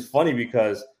 And it's just funny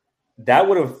because that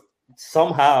would have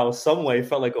somehow, some way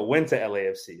felt like a win to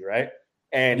LAFC, right?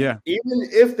 And even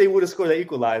if they would have scored the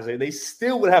equalizer, they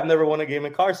still would have never won a game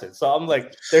in Carson. So I'm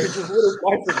like, there's just little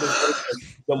parts of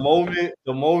this.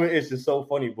 The moment is just so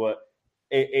funny, but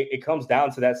it comes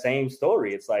down to that same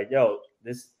story. It's like, yo,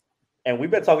 this, and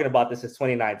we've been talking about this since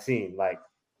 2019. Like,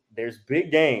 there's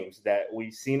big games that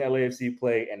we've seen LAFC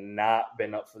play and not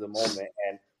been up for the moment.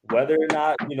 And whether or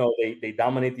not, they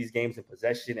dominate these games in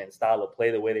possession and style of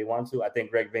play the way they want to, I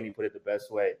think Greg Vinny put it the best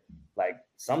way. Like,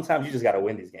 sometimes you just got to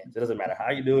win these games. It doesn't matter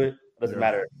how you do it. It doesn't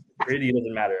matter if it's pretty. It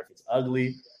doesn't matter if it's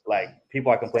ugly. Like,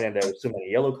 people are complaining there was too many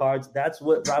yellow cards. That's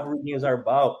what rivalry games are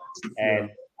about.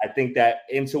 And I think that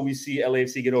until we see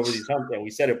LAFC get over these humps, and we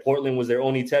said it, Portland was their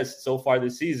only test so far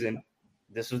this season.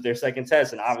 This was their second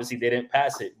test, and obviously they didn't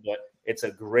pass it. But it's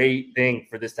a great thing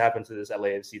for this to happen to this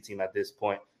LAFC team at this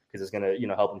point, because it's going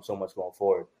to, help them so much going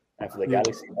forward. And for the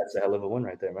Galaxy, that's a hell of a win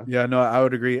right there, man. Yeah, no, I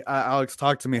would agree. Alex,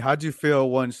 talk to me. How'd you feel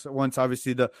once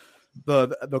obviously the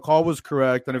call was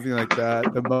correct and everything like that?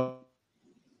 The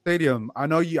stadium. I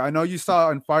know you saw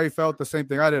and probably felt the same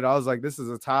thing I did. I was like, this is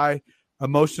a tie.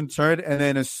 Emotion turned, and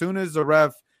then as soon as the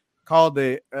ref called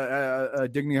it,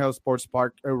 Dignity Health Sports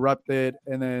Park erupted,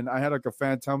 and then I had like a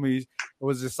fan tell me it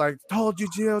was just like, told you,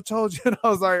 Gio, told you. And I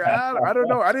was like, I don't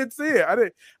know. I didn't see it.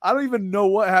 I don't even know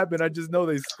what happened. I just know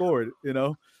they scored,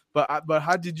 But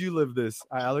how did you live this,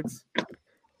 Alex?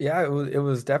 Yeah, it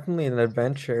was definitely an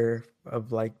adventure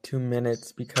of like 2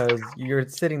 minutes, because you're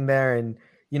sitting there and,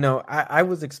 I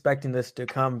was expecting this to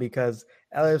come because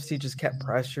LAFC just kept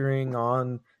pressuring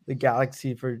on the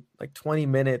Galaxy for like 20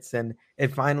 minutes, and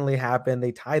it finally happened.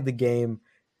 They tied the game,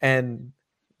 and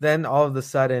then all of a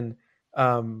sudden,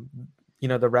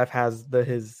 the ref has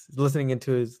his listening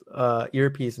into his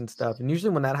earpiece and stuff. And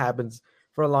usually when that happens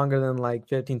for longer than like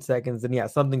 15 seconds, then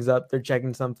something's up. They're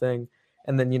checking something,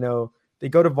 and then they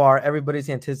go to VAR. Everybody's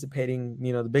anticipating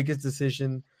the biggest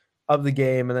decision of the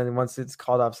game, and then once it's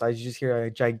called offside, you just hear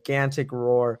a gigantic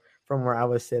roar from where I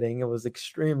was sitting. It was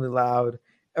extremely loud.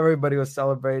 Everybody was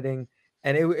celebrating,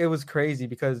 and it was crazy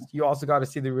because you also got to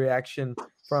see the reaction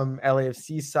from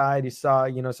LAFC side. You saw,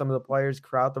 some of the players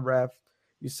crowd the ref.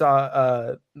 You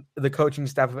saw the coaching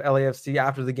staff of LAFC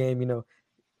after the game,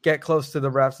 get close to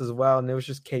the refs as well, and it was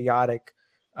just chaotic.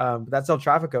 But that's El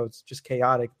Tráfico. It's just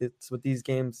chaotic. It's what these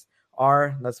games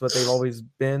are. That's what they've always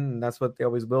been, and that's what they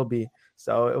always will be.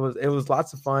 So it was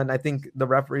lots of fun. I think the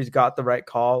referees got the right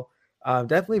call.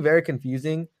 Definitely very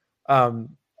confusing.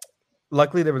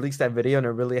 Luckily, they released that video, and it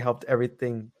really helped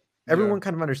everyone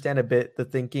kind of understand a bit the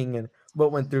thinking and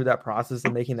what went through that process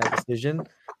and making that decision.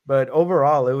 But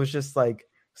overall, it was just like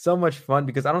so much fun,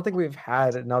 because I don't think we've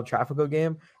had an El Tráfico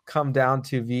game come down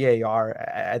to VAR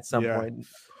at some point.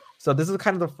 So this is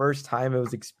kind of the first time it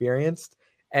was experienced,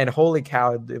 and holy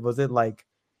cow, it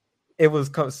was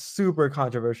super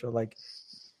controversial. Like,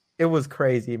 it was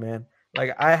crazy, man.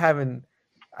 Like,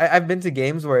 I've been to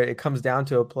games where it comes down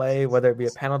to a play, whether it be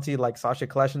a penalty like Sasha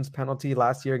Kleshin's penalty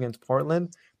last year against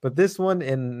Portland, but this one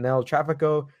in El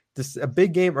Tráfico, a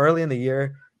big game early in the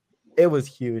year, it was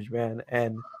huge, man.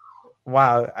 And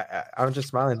wow, I'm just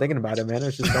smiling thinking about it, man. It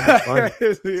was just so much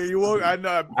fun. I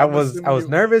know. I was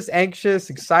nervous, anxious,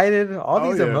 excited, all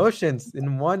these emotions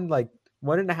in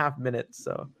 1.5 minutes.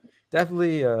 So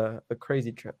definitely a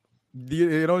crazy trip.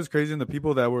 It's crazy. And the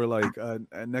people that were like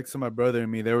next to my brother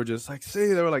and me, they were just like, see,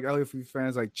 they were like LAFC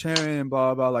fans, like cheering,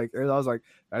 blah, blah. Like, I was like,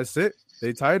 that's it.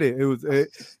 They tied it. I was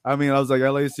like,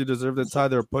 LAFC deserved the tie.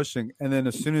 They were pushing. And then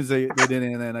as soon as they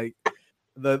didn't, and then like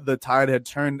the tide had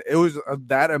turned, it was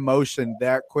that emotion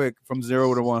that quick from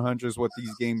 0 to 100 is what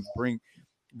these games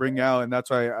bring out. And that's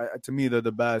why to me, they're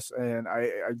the best. And I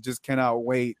just cannot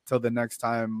wait till the next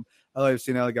time LAFC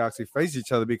and LA Galaxy face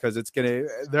each other, because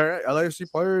their LAFC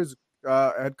players,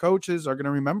 head coaches are going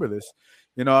to remember this.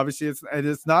 Obviously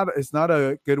it's not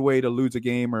a good way to lose a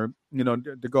game or,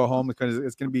 to go home, because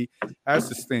it's going to be has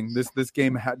to sting. This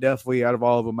game definitely, out of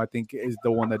all of them, I think is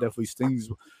the one that definitely stings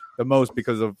the most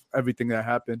because of everything that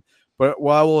happened. But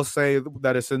what I will say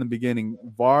that it's in the beginning,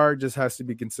 VAR just has to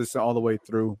be consistent all the way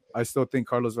through. I still think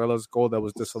Carlos Vela's goal that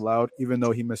was disallowed, even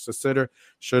though he missed a sitter,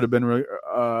 should have been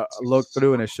looked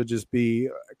through, and it should just be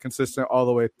consistent all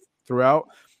the way throughout.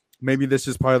 Maybe this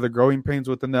is part of the growing pains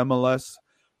within the MLS.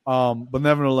 But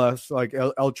nevertheless, like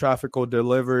El Tráfico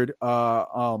delivered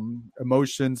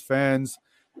emotions, fans,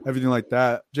 everything like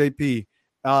that. JP,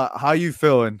 how you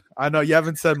feeling? I know you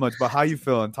haven't said much, but how you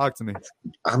feeling? Talk to me.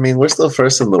 I mean, we're still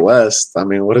first in the West. I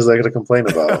mean, what is that going to complain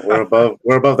about?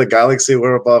 We're above the Galaxy.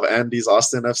 We're above Andy's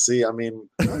Austin FC. I mean,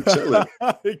 I'm chilling.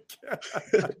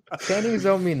 Standings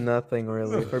don't mean nothing,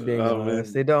 really, for being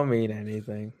honest. They don't mean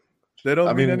anything. They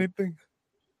don't mean anything.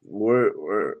 We'll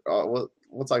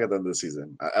talk at the end of the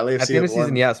season. LAFC at the end of the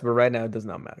season, yes, but right now it does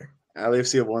not matter.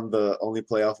 LAFC have won the only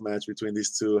playoff match between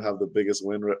these two, have the biggest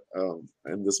win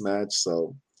in this match,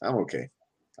 so I'm okay.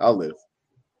 I'll live.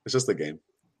 It's just a game.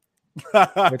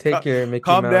 Take your Mickey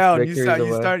Calm Mouse down.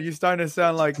 You're starting to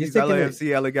sound like these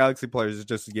LAFC, LA Galaxy players. It's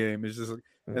just a game. It's just,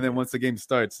 and then once the game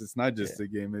starts, it's not just a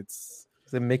game. It's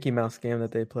a Mickey Mouse game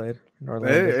that they played in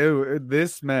Orlando.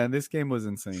 This game was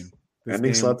insane.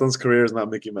 Ending Zlatan's career is not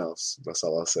Mickey Mouse. That's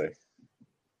all I'll say.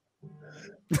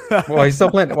 Well, he's still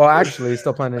playing. Well, actually, he's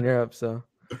still playing in Europe. So,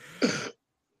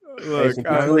 look,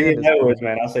 Raheem Edwards,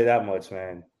 man. I'll say that much,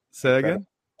 man. Say again.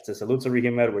 It's a salute to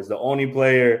Raheem Edwards, the only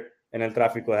player in El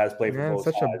Tráfico has played for both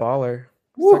such sides. a baller.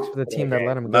 Sucks for the team that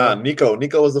let him go. Nah,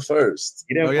 Nico was the first.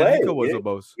 He didn't play. Nico was the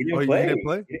boss. He didn't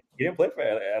play. He didn't play for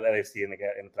LAFC in the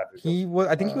Tráfico. He was.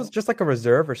 I think he was just like a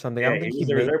reserve or something. Yeah, I don't think he was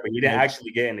a reserve, but he didn't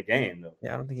actually get in the game though.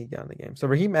 Yeah, I don't think he got in the game. So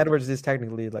Raheem Edwards is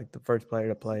technically like the first player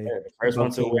to play. Yeah, the first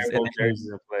one to wear both jerseys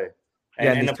and play.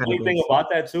 And the funny thing about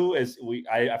that too is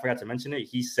I forgot to mention it.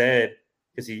 He said,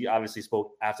 because he obviously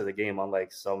spoke after the game,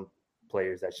 unlike some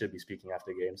players that should be speaking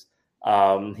after games.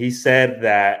 He said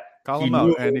that call him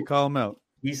out.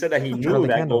 He said that he knew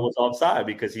that goal was offside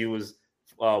because he was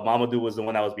Mamadou was the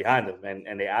one that was behind him,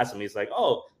 and they asked him. He's like,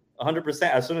 "Oh, 100%."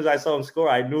 As soon as I saw him score,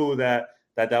 I knew that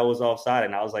was offside,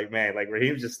 and I was like, "Man, like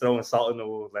Raheem's just throwing salt in the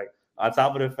wound." Like on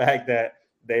top of the fact that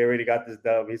they already got this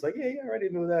dub, he's like, "Yeah, I already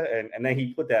knew that." And then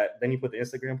he put the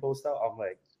Instagram post out. I'm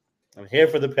like, I'm here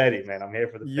for the petty, man. I'm here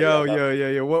for the petty.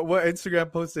 Yo. What Instagram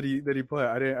post did he put?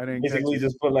 I didn't basically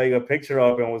just put like a picture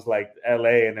up and was like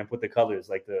LA and then put the colors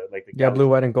like the blue,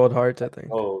 white, and gold hearts, I think.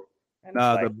 Oh,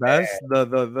 the best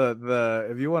the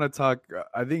if you want to talk,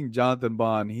 I think Jonathan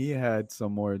Bond, he had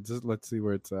some words. Just let's see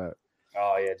where it's at.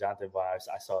 Oh yeah, Jonathan Bond,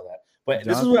 I saw that. But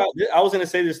this is what I was gonna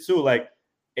say this too. Like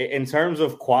in terms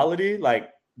of quality, like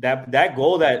that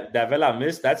goal that Vela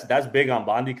missed, that's big on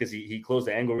Bondi because he closed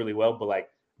the angle really well. But like,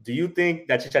 do you think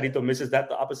that Chicharito misses that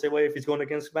the opposite way if he's going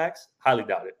against Max? Highly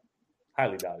doubt it.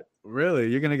 Really?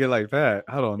 You're gonna get like that?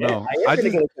 I don't know.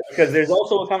 Because there's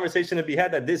also a conversation to be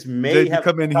had that this may have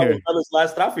come in here his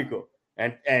last Tráfico,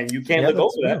 and you can't look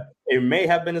over that. It may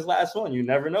have been his last one. You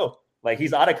never know. Like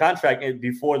he's out of contract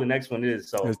before the next one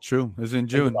is. So it's true. It's in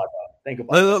June. Think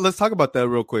about that. Let's talk about that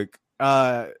real quick.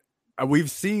 We've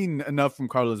seen enough from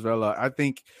Carlos Vela. I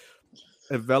think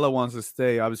if Vela wants to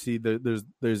stay, obviously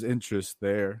there's interest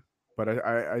there. But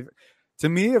I to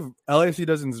me, if LAFC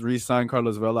doesn't re-sign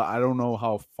Carlos Vela, I don't know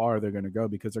how far they're going to go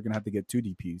because they're going to have to get 2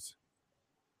 DPs.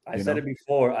 I said it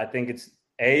before. I think it's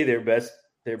their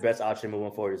best option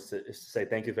moving forward is to say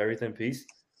thank you for everything, peace.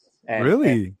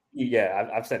 And, yeah,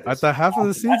 I've said this. At the half of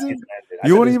the season,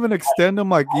 you won't even extend them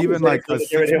like 6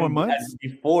 more months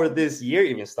before this year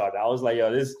even started. I was like,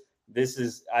 yo, this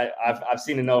is I've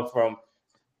seen enough from.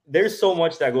 There's so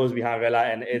much that goes behind Vela,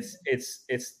 and it's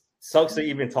sucks to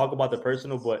even talk about the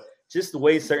personal, but just the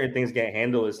way certain things get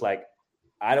handled is like,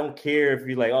 I don't care if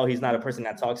you're like, oh, he's not a person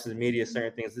that talks to the media,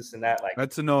 certain things, this and that. Like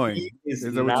that's annoying. Is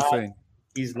that what you're saying?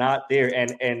 He's not there,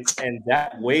 and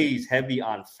that weighs heavy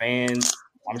on fans.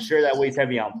 I'm sure that weighs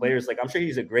heavy on players. Like I'm sure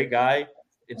he's a great guy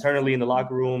internally in the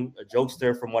locker room, a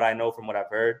jokester from what I know, from what I've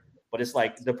heard. But it's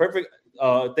like the perfect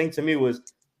thing to me was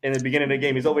in the beginning of the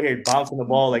game, he's over here bouncing the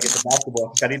ball like it's a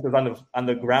basketball. Carito's on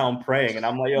the ground praying, and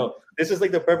I'm like, yo, this is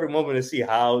like the perfect moment to see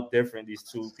how different these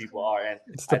two people are. And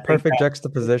it's the perfect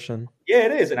juxtaposition. Yeah,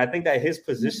 it is. And I think that his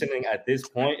positioning at this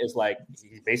point is like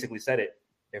he basically said it.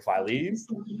 If I leave,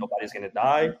 nobody's gonna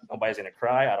die, nobody's gonna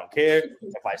cry. I don't care.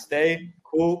 If I stay,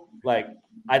 cool. Like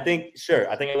I think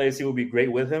LAFC will be great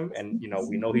with him, and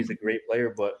we know he's a great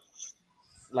player, but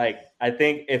like I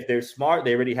think if they're smart,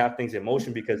 they already have things in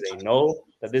motion because they know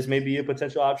that this may be a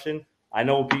potential option. I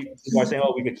know people are saying,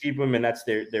 "Oh, we could keep him," and that's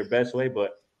their best way.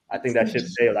 But I think that ship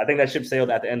sailed. I think that ship sailed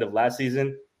at the end of last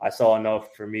season. I saw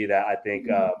enough for me that I think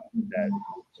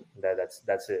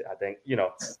that's it. I think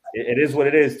it is what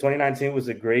it is. 2019 was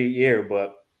a great year,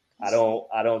 but I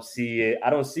don't see it. I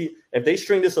don't see if they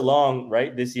string this along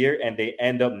right this year and they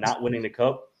end up not winning the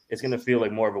cup, it's gonna feel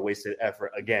like more of a wasted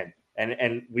effort again.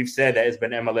 And we've said that it's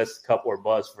been MLS Cup or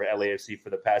bust for LAFC for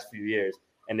the past few years,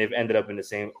 and they've ended up in the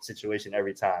same situation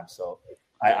every time. So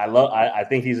I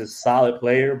think he's a solid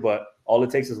player, but all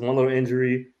it takes is one little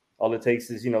injury. All it takes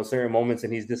is certain moments,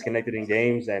 and he's disconnected in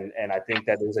games. And I think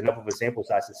that there's enough of a sample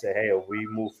size to say, hey, if we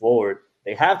move forward,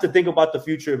 they have to think about the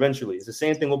future eventually. It's the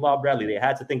same thing with Bob Bradley. They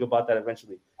had to think about that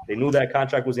eventually. They knew that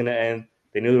contract was going to end.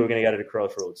 They knew they were going to get at a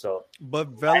crossroads. So, but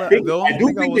Vela, the only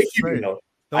thing I would say,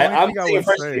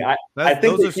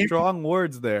 those are strong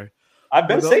words there. I've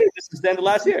been saying this since the end of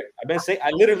last year.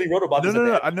 I literally wrote about this.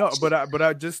 No. I know, but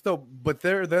I just though. But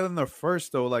they're in the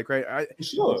first though. Like right, for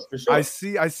sure. I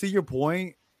see your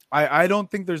point. I don't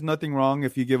think there's nothing wrong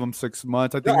if you give them 6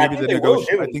 months. I think No, maybe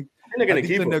I think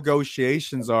the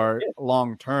negotiations are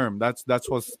long term. That's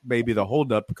what's maybe the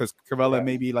holdup because Cavella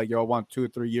maybe like y'all want 2 or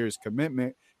 3 years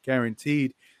commitment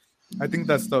guaranteed. I think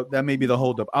that may be the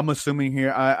holdup. I'm assuming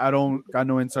here. I don't got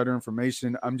no insider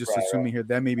information. I'm just assuming here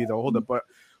that may be the holdup. But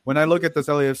when I look at this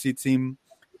LAFC team,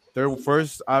 they're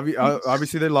first.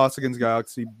 Obviously, they lost against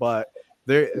Galaxy, but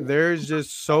there's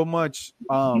just so much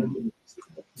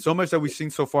that we've seen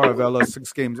so far of Vela.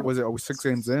 6 games. Was it 6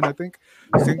 games in? I think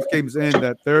 6 games in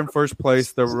that they're in first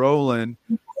place. They're rolling.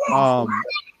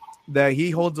 That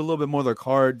he holds a little bit more of the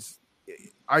cards.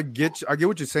 I get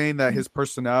what you're saying, that his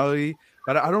personality,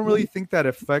 but I don't really think that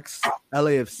affects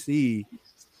LAFC.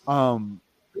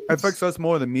 Affects us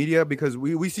more, the media, because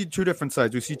we see 2 different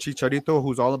sides. We see Chicharito,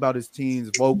 who's all about his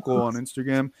teams, vocal on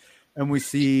Instagram, and we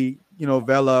see,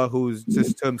 Vela, who's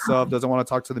just to himself, doesn't want to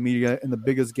talk to the media in the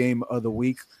biggest game of the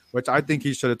week, which I think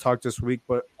he should have talked this week.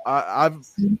 But I've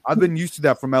been used to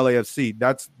that from LAFC.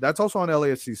 That's also on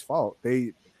LAFC's fault.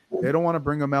 They don't want to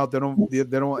bring him out. They don't.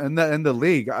 In the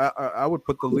league, I would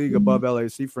put the league above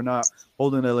LAFC for not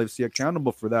holding LAFC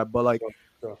accountable for that. But like,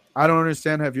 I don't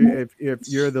understand if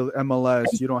you're the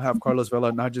MLS, you don't have Carlos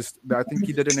Vela. Not just. I think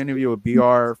he did an interview with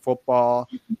BR Football,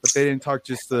 but they didn't talk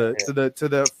just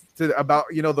about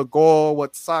the goal,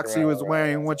 what socks he was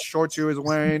wearing, what shorts he was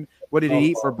wearing, what did he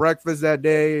eat for breakfast that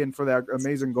day, and for that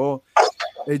amazing goal.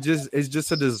 It's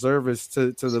just a disservice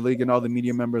to the league and all the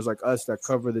media members like us that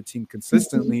cover the team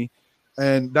consistently,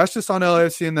 and that's just on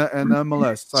LAFC and the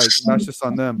MLS. Like, that's just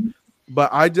on them.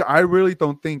 But I really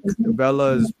don't think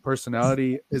Vela's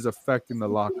personality is affecting the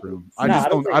locker room. I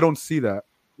don't see that.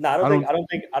 No,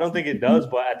 I don't think it does.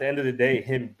 But at the end of the day,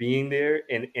 him being there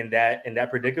in that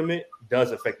predicament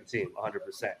does affect the team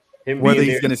 100%. Whether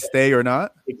he's going to stay or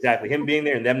not. Exactly. Him being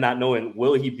there and them not knowing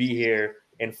will he be here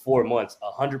in 4 months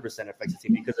 100% affects the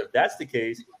team. Because if that's the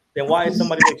case, then why is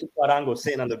somebody like Chuparango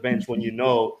sitting on the bench when you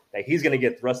know that he's going to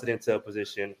get thrusted into a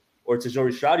position, or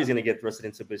Tajori Stroud is going to get thrusted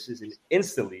into a position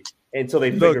instantly until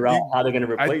they figure out how they're going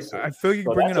to replace him? I feel you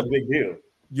bringing up a big deal.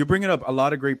 You're bringing up a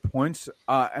lot of great points,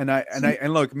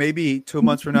 and look, maybe 2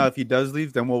 months from now, if he does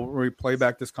leave, then we'll replay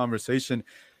back this conversation.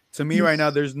 To me, right now,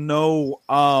 I'm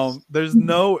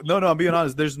being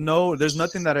honest. There's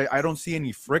nothing that I don't see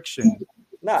any friction.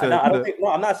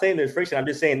 I'm not saying there's friction. I'm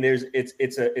just saying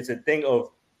it's a thing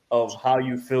of how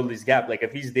you fill this gap. Like,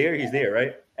 if he's there,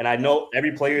 right? And I know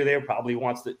every player there probably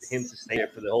wants him to stay there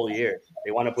for the whole year.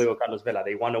 They want to play with Carlos Vela.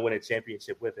 They want to win a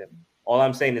championship with him. All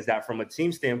I'm saying is that from a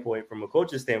team standpoint, from a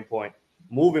coach's standpoint,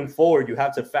 moving forward, you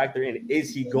have to factor in,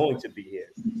 is he going to be here?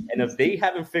 And if they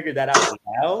haven't figured that out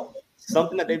now,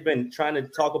 something that they've been trying to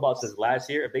talk about since last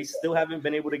year, if they still haven't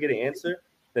been able to get an answer,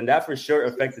 then that for sure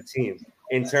affects the team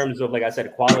in terms of, like I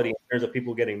said, quality, in terms of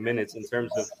people getting minutes, in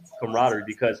terms of camaraderie.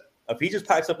 Because if he just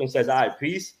packs up and says, all right,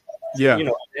 peace, at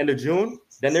the end of June,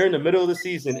 then they're in the middle of the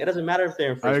season. It doesn't matter if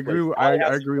they're in first place. I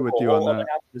agree with you on that.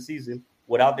 The season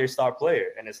without their star player,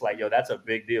 and it's like, that's a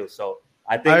big deal. So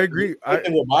I think I agree.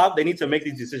 With Bob, they need to make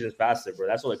these decisions faster, bro.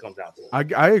 That's what it comes down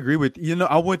to. I agree with you.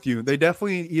 I'm with you. They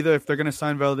definitely either, if they're going to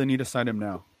sign Vela, they need to sign him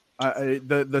now.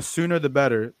 The sooner the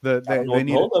better. They need. I don't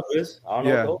know what the is.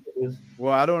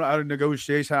 Well, I don't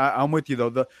negotiation. I'm with you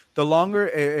though. The longer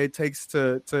it takes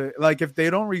to like, if they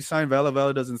don't re-sign Vela,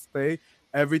 Vela doesn't stay,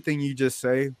 everything you just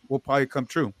say will probably come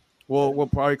true. Will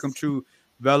probably come true.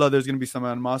 Vela, there's going to be some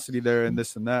animosity there and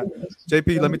this and that.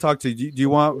 JP, let me talk to you. Do you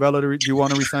want Vela do you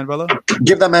want to re-sign Vela?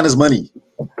 Give that man his money.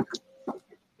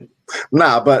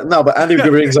 But Andy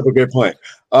brings up a great point.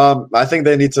 I think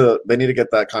they need to get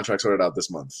that contract sorted out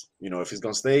this month. If he's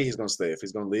gonna stay, he's gonna stay. If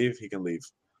he's gonna leave, he can leave.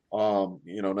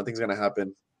 Nothing's gonna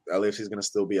happen. LAFC is gonna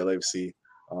still be LAFC.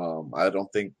 I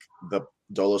don't think the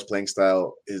Dolo's playing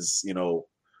style is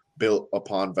built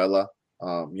upon Vela.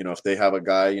 If they have a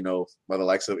guy by the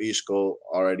likes of Isco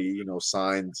already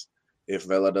signed, if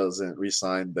Vela doesn't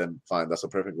re-sign, then fine, that's a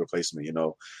perfect replacement.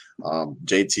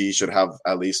 JT should have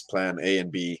at least plan A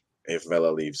and B if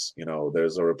Vela leaves.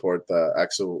 There's a report that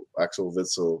Axel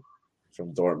Witsel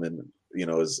from Dortmund,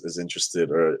 is interested,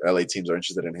 or LA teams are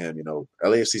interested in him.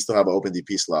 LAFC still have an open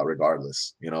DP slot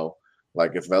regardless.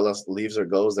 Like, if Vela leaves or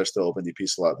goes, there's still open DP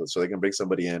slot, so they can bring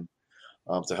somebody in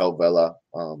to help Vela.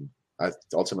 I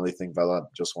ultimately think Vela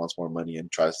just wants more money and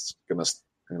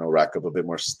gonna rack up a bit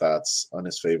more stats on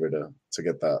his favor to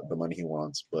get the money he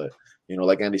wants. But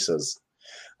like Andy says,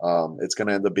 it's going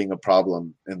to end up being a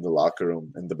problem in the locker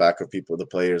room, in the back of the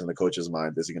players and the coach's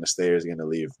mind. Is he going to stay or is he going to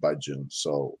leave by June?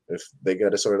 So if they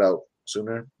get it sorted out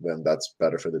sooner, then that's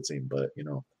better for the team. But,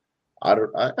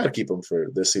 I'd keep him for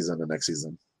this season and next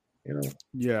season,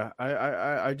 Yeah,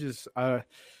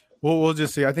 we'll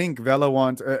just see. I think Vela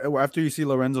wants after you see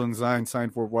Lorenzo and Zion sign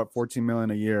for what, $14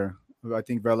 million a year. I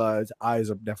think Vela's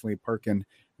eyes are definitely perking.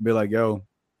 Be like, yo,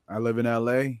 I live in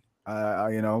LA.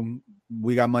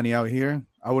 We got money out here.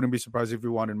 I wouldn't be surprised if we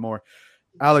wanted more.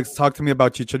 Alex, talk to me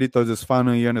about Chicharito's this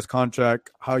final year in his contract.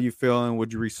 How you feeling?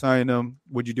 Would you re-sign him?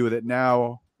 Would you do it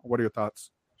now? What are your thoughts?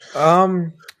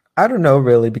 I don't know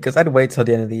really, because I'd wait till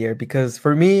the end of the year. Because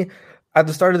for me, at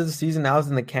the start of the season, I was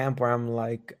in the camp where I'm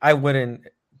like, I wouldn't,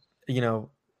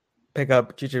 pick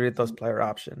up Chicharito's player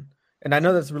option. And I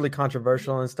know that's really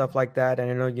controversial and stuff like that. And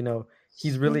I know,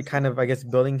 he's really kind of, I guess,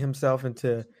 building himself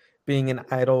into being an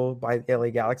idol by the LA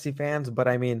Galaxy fans. But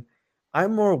I mean,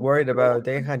 I'm more worried about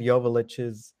Dejan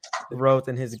Jovelic's growth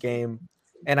in his game.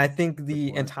 And I think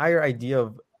the entire idea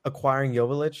of acquiring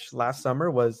Jovic last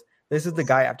summer was, this is the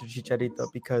guy after Chicharito,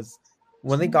 because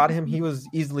when they got him, he was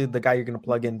easily the guy you're going to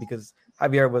plug in, because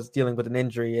Javier was dealing with an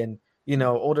injury, and,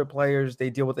 older players, they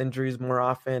deal with injuries more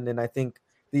often. And I think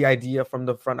the idea from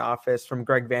the front office, from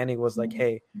Greg Vanny, was like,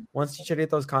 hey, once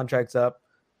Chicharito's contract's up,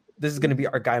 this is going to be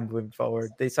our guy moving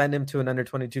forward. They signed him to an under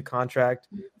 22 contract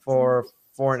for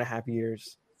 4.5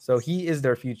 years. So he is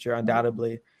their future,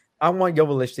 undoubtedly. I want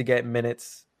Jovic to get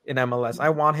minutes in MLS. I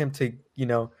want him to,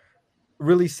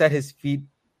 really set his feet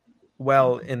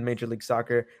well in Major League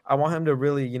Soccer. I want him to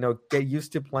really, get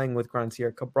used to playing with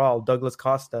Granciera, Cabral, Douglas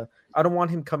Costa. I don't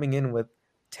want him coming in with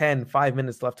 5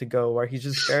 minutes left to go, where he's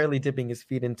just barely dipping his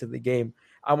feet into the game.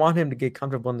 I want him to get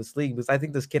comfortable in this league, because I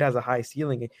think this kid has a high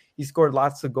ceiling. He scored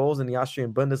lots of goals in the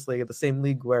Austrian Bundesliga, the same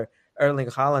league where Erling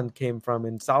Haaland came from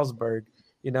in Salzburg.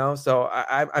 So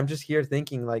I'm just here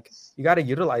thinking, like, you got to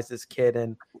utilize this kid.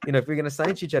 And, if you're going to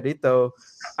sign Chicharito,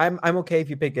 I'm okay if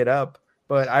you pick it up,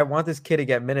 but I want this kid to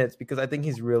get minutes, because I think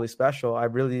he's really special. I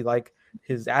really like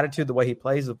his attitude, the way he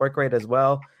plays, the work rate as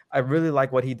well. I really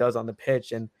like what he does on the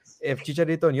pitch. And if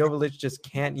Chicharito and Jovic just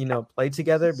can't, play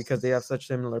together because they have such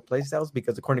similar play styles,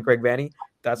 because according to Greg Vanny,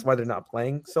 that's why they're not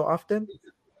playing so often,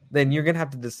 then you're going to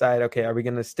have to decide, okay, are we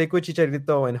going to stick with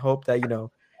Chicharito and hope that,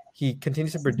 he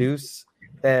continues to produce,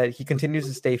 that he continues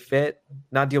to stay fit,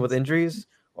 not deal with injuries?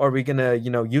 Or are we going to,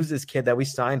 use this kid that we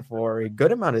signed for a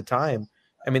good amount of time?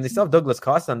 I mean, they still have Douglas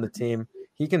Costa on the team.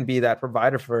 He can be that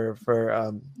provider for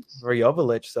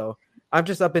Jovic. So I'm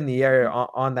just up in the air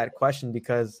on that question,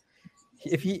 because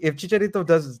if Chicharito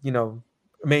does,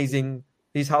 amazing,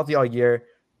 he's healthy all year,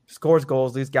 scores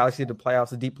goals, leads Galaxy to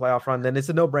playoffs, a deep playoff run, then it's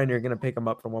a no-brainer you're going to pick him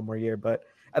up for one more year. But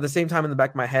at the same time, in the back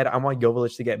of my head, I want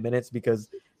Jovic to get minutes, because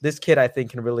this kid, I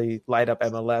think, can really light up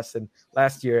MLS. And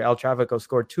last year, El Travico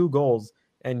scored 2 goals,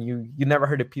 and you never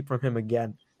heard a peep from him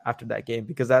again after that game,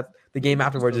 because the game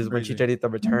afterwards is when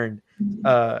Chicharito returned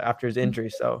after his injury.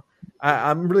 So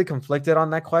I'm really conflicted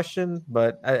on that question,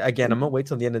 but again, I'm gonna wait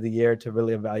till the end of the year to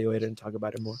really evaluate it and talk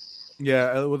about it more.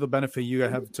 Yeah, with the benefit you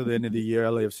have to the end of the year,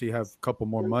 LAFC have a couple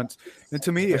more months. And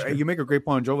to me, you make a great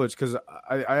point on Jovic, because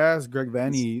I asked Greg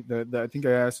Vanny I think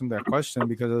I asked him that question,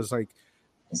 because it was like,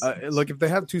 look, if they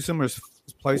have two similar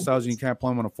play styles and you can't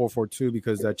play them on a 4-4-2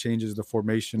 because that changes the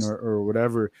formation or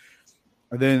whatever,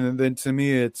 then to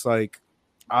me it's like,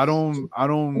 I don't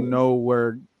know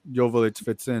where Jovic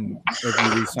fits in if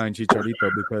you re-sign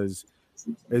Chicharito, because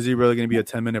is he really going to be a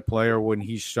 10-minute player when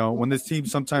this team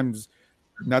sometimes,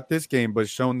 not this game, but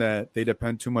shown that they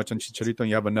depend too much on Chicharito, and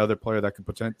you have another player that could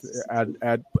potentially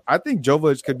add. I think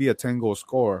Jovic could be a 10-goal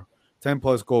scorer,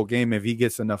 10-plus goal game if he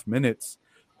gets enough minutes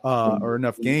or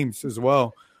enough games as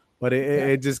well. But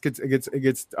it just gets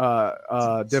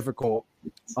difficult.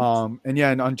 And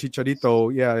on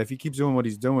Chicharito, if he keeps doing what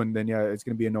he's doing, then it's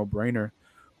going to be a no-brainer.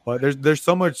 But there's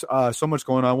so much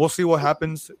going on. We'll see what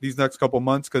happens these next couple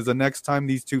months, because the next time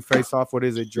these two face off, what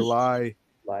is it, July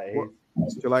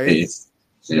 8th?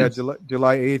 Yeah,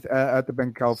 July 8th at the Bank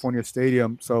of California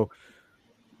Stadium. So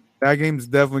that game's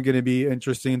definitely going to be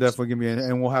interesting.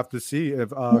 And we'll have to see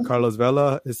if Carlos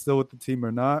Vela is still with the team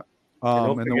or not.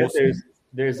 And don't forget,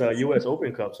 there's a U.S.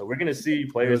 Open Cup, so we're going to see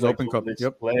players like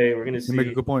Jovic play. We're going to see make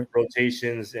a good point.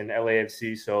 Rotations in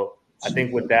LAFC. So I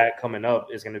think with that coming up,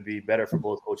 is going to be better for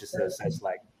both coaches to assess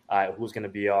who's going to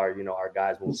be our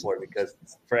guys moving forward. Because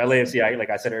for LAFC, like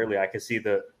I said earlier, I can see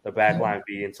the back line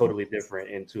being totally different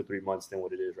in 2-3 months than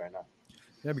what it is right now.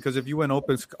 Yeah, because if you win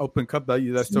Open Cup,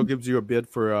 that still gives you a bid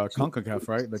for CONCACAF,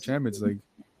 right? The Champions League.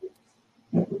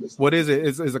 What is it?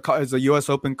 Is a U.S.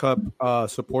 Open Cup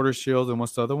Supporters Shield, and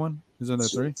what's the other one? Isn't there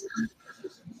 3?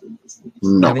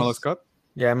 No. MLS Cup?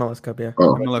 Yeah, MLS Cup. Yeah.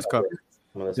 MLS Cup.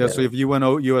 MLS So if you win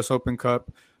U.S. Open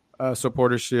Cup,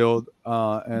 Supporter Shield,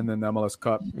 and then the MLS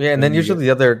Cup. Yeah, and then usually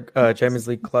the other Champions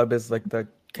League club is like the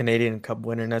Canadian Cup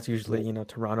winner, and that's usually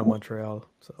Toronto, Montreal.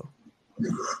 So.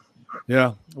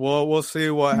 Yeah, well, we'll see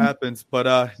what happens,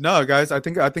 but no, guys, I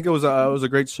think it was a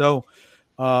great show.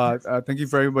 Thank you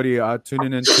for everybody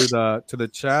tuning into the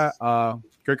chat.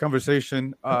 Great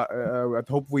conversation. I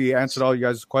hope we answered all you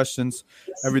guys' questions,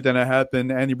 everything that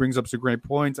happened. Andy brings up some great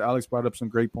points. Alex brought up some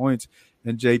great points,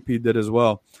 and JP did as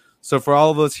well. So for all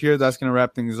of us here, that's going to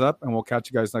wrap things up, and we'll catch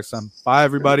you guys next time. Bye,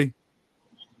 everybody.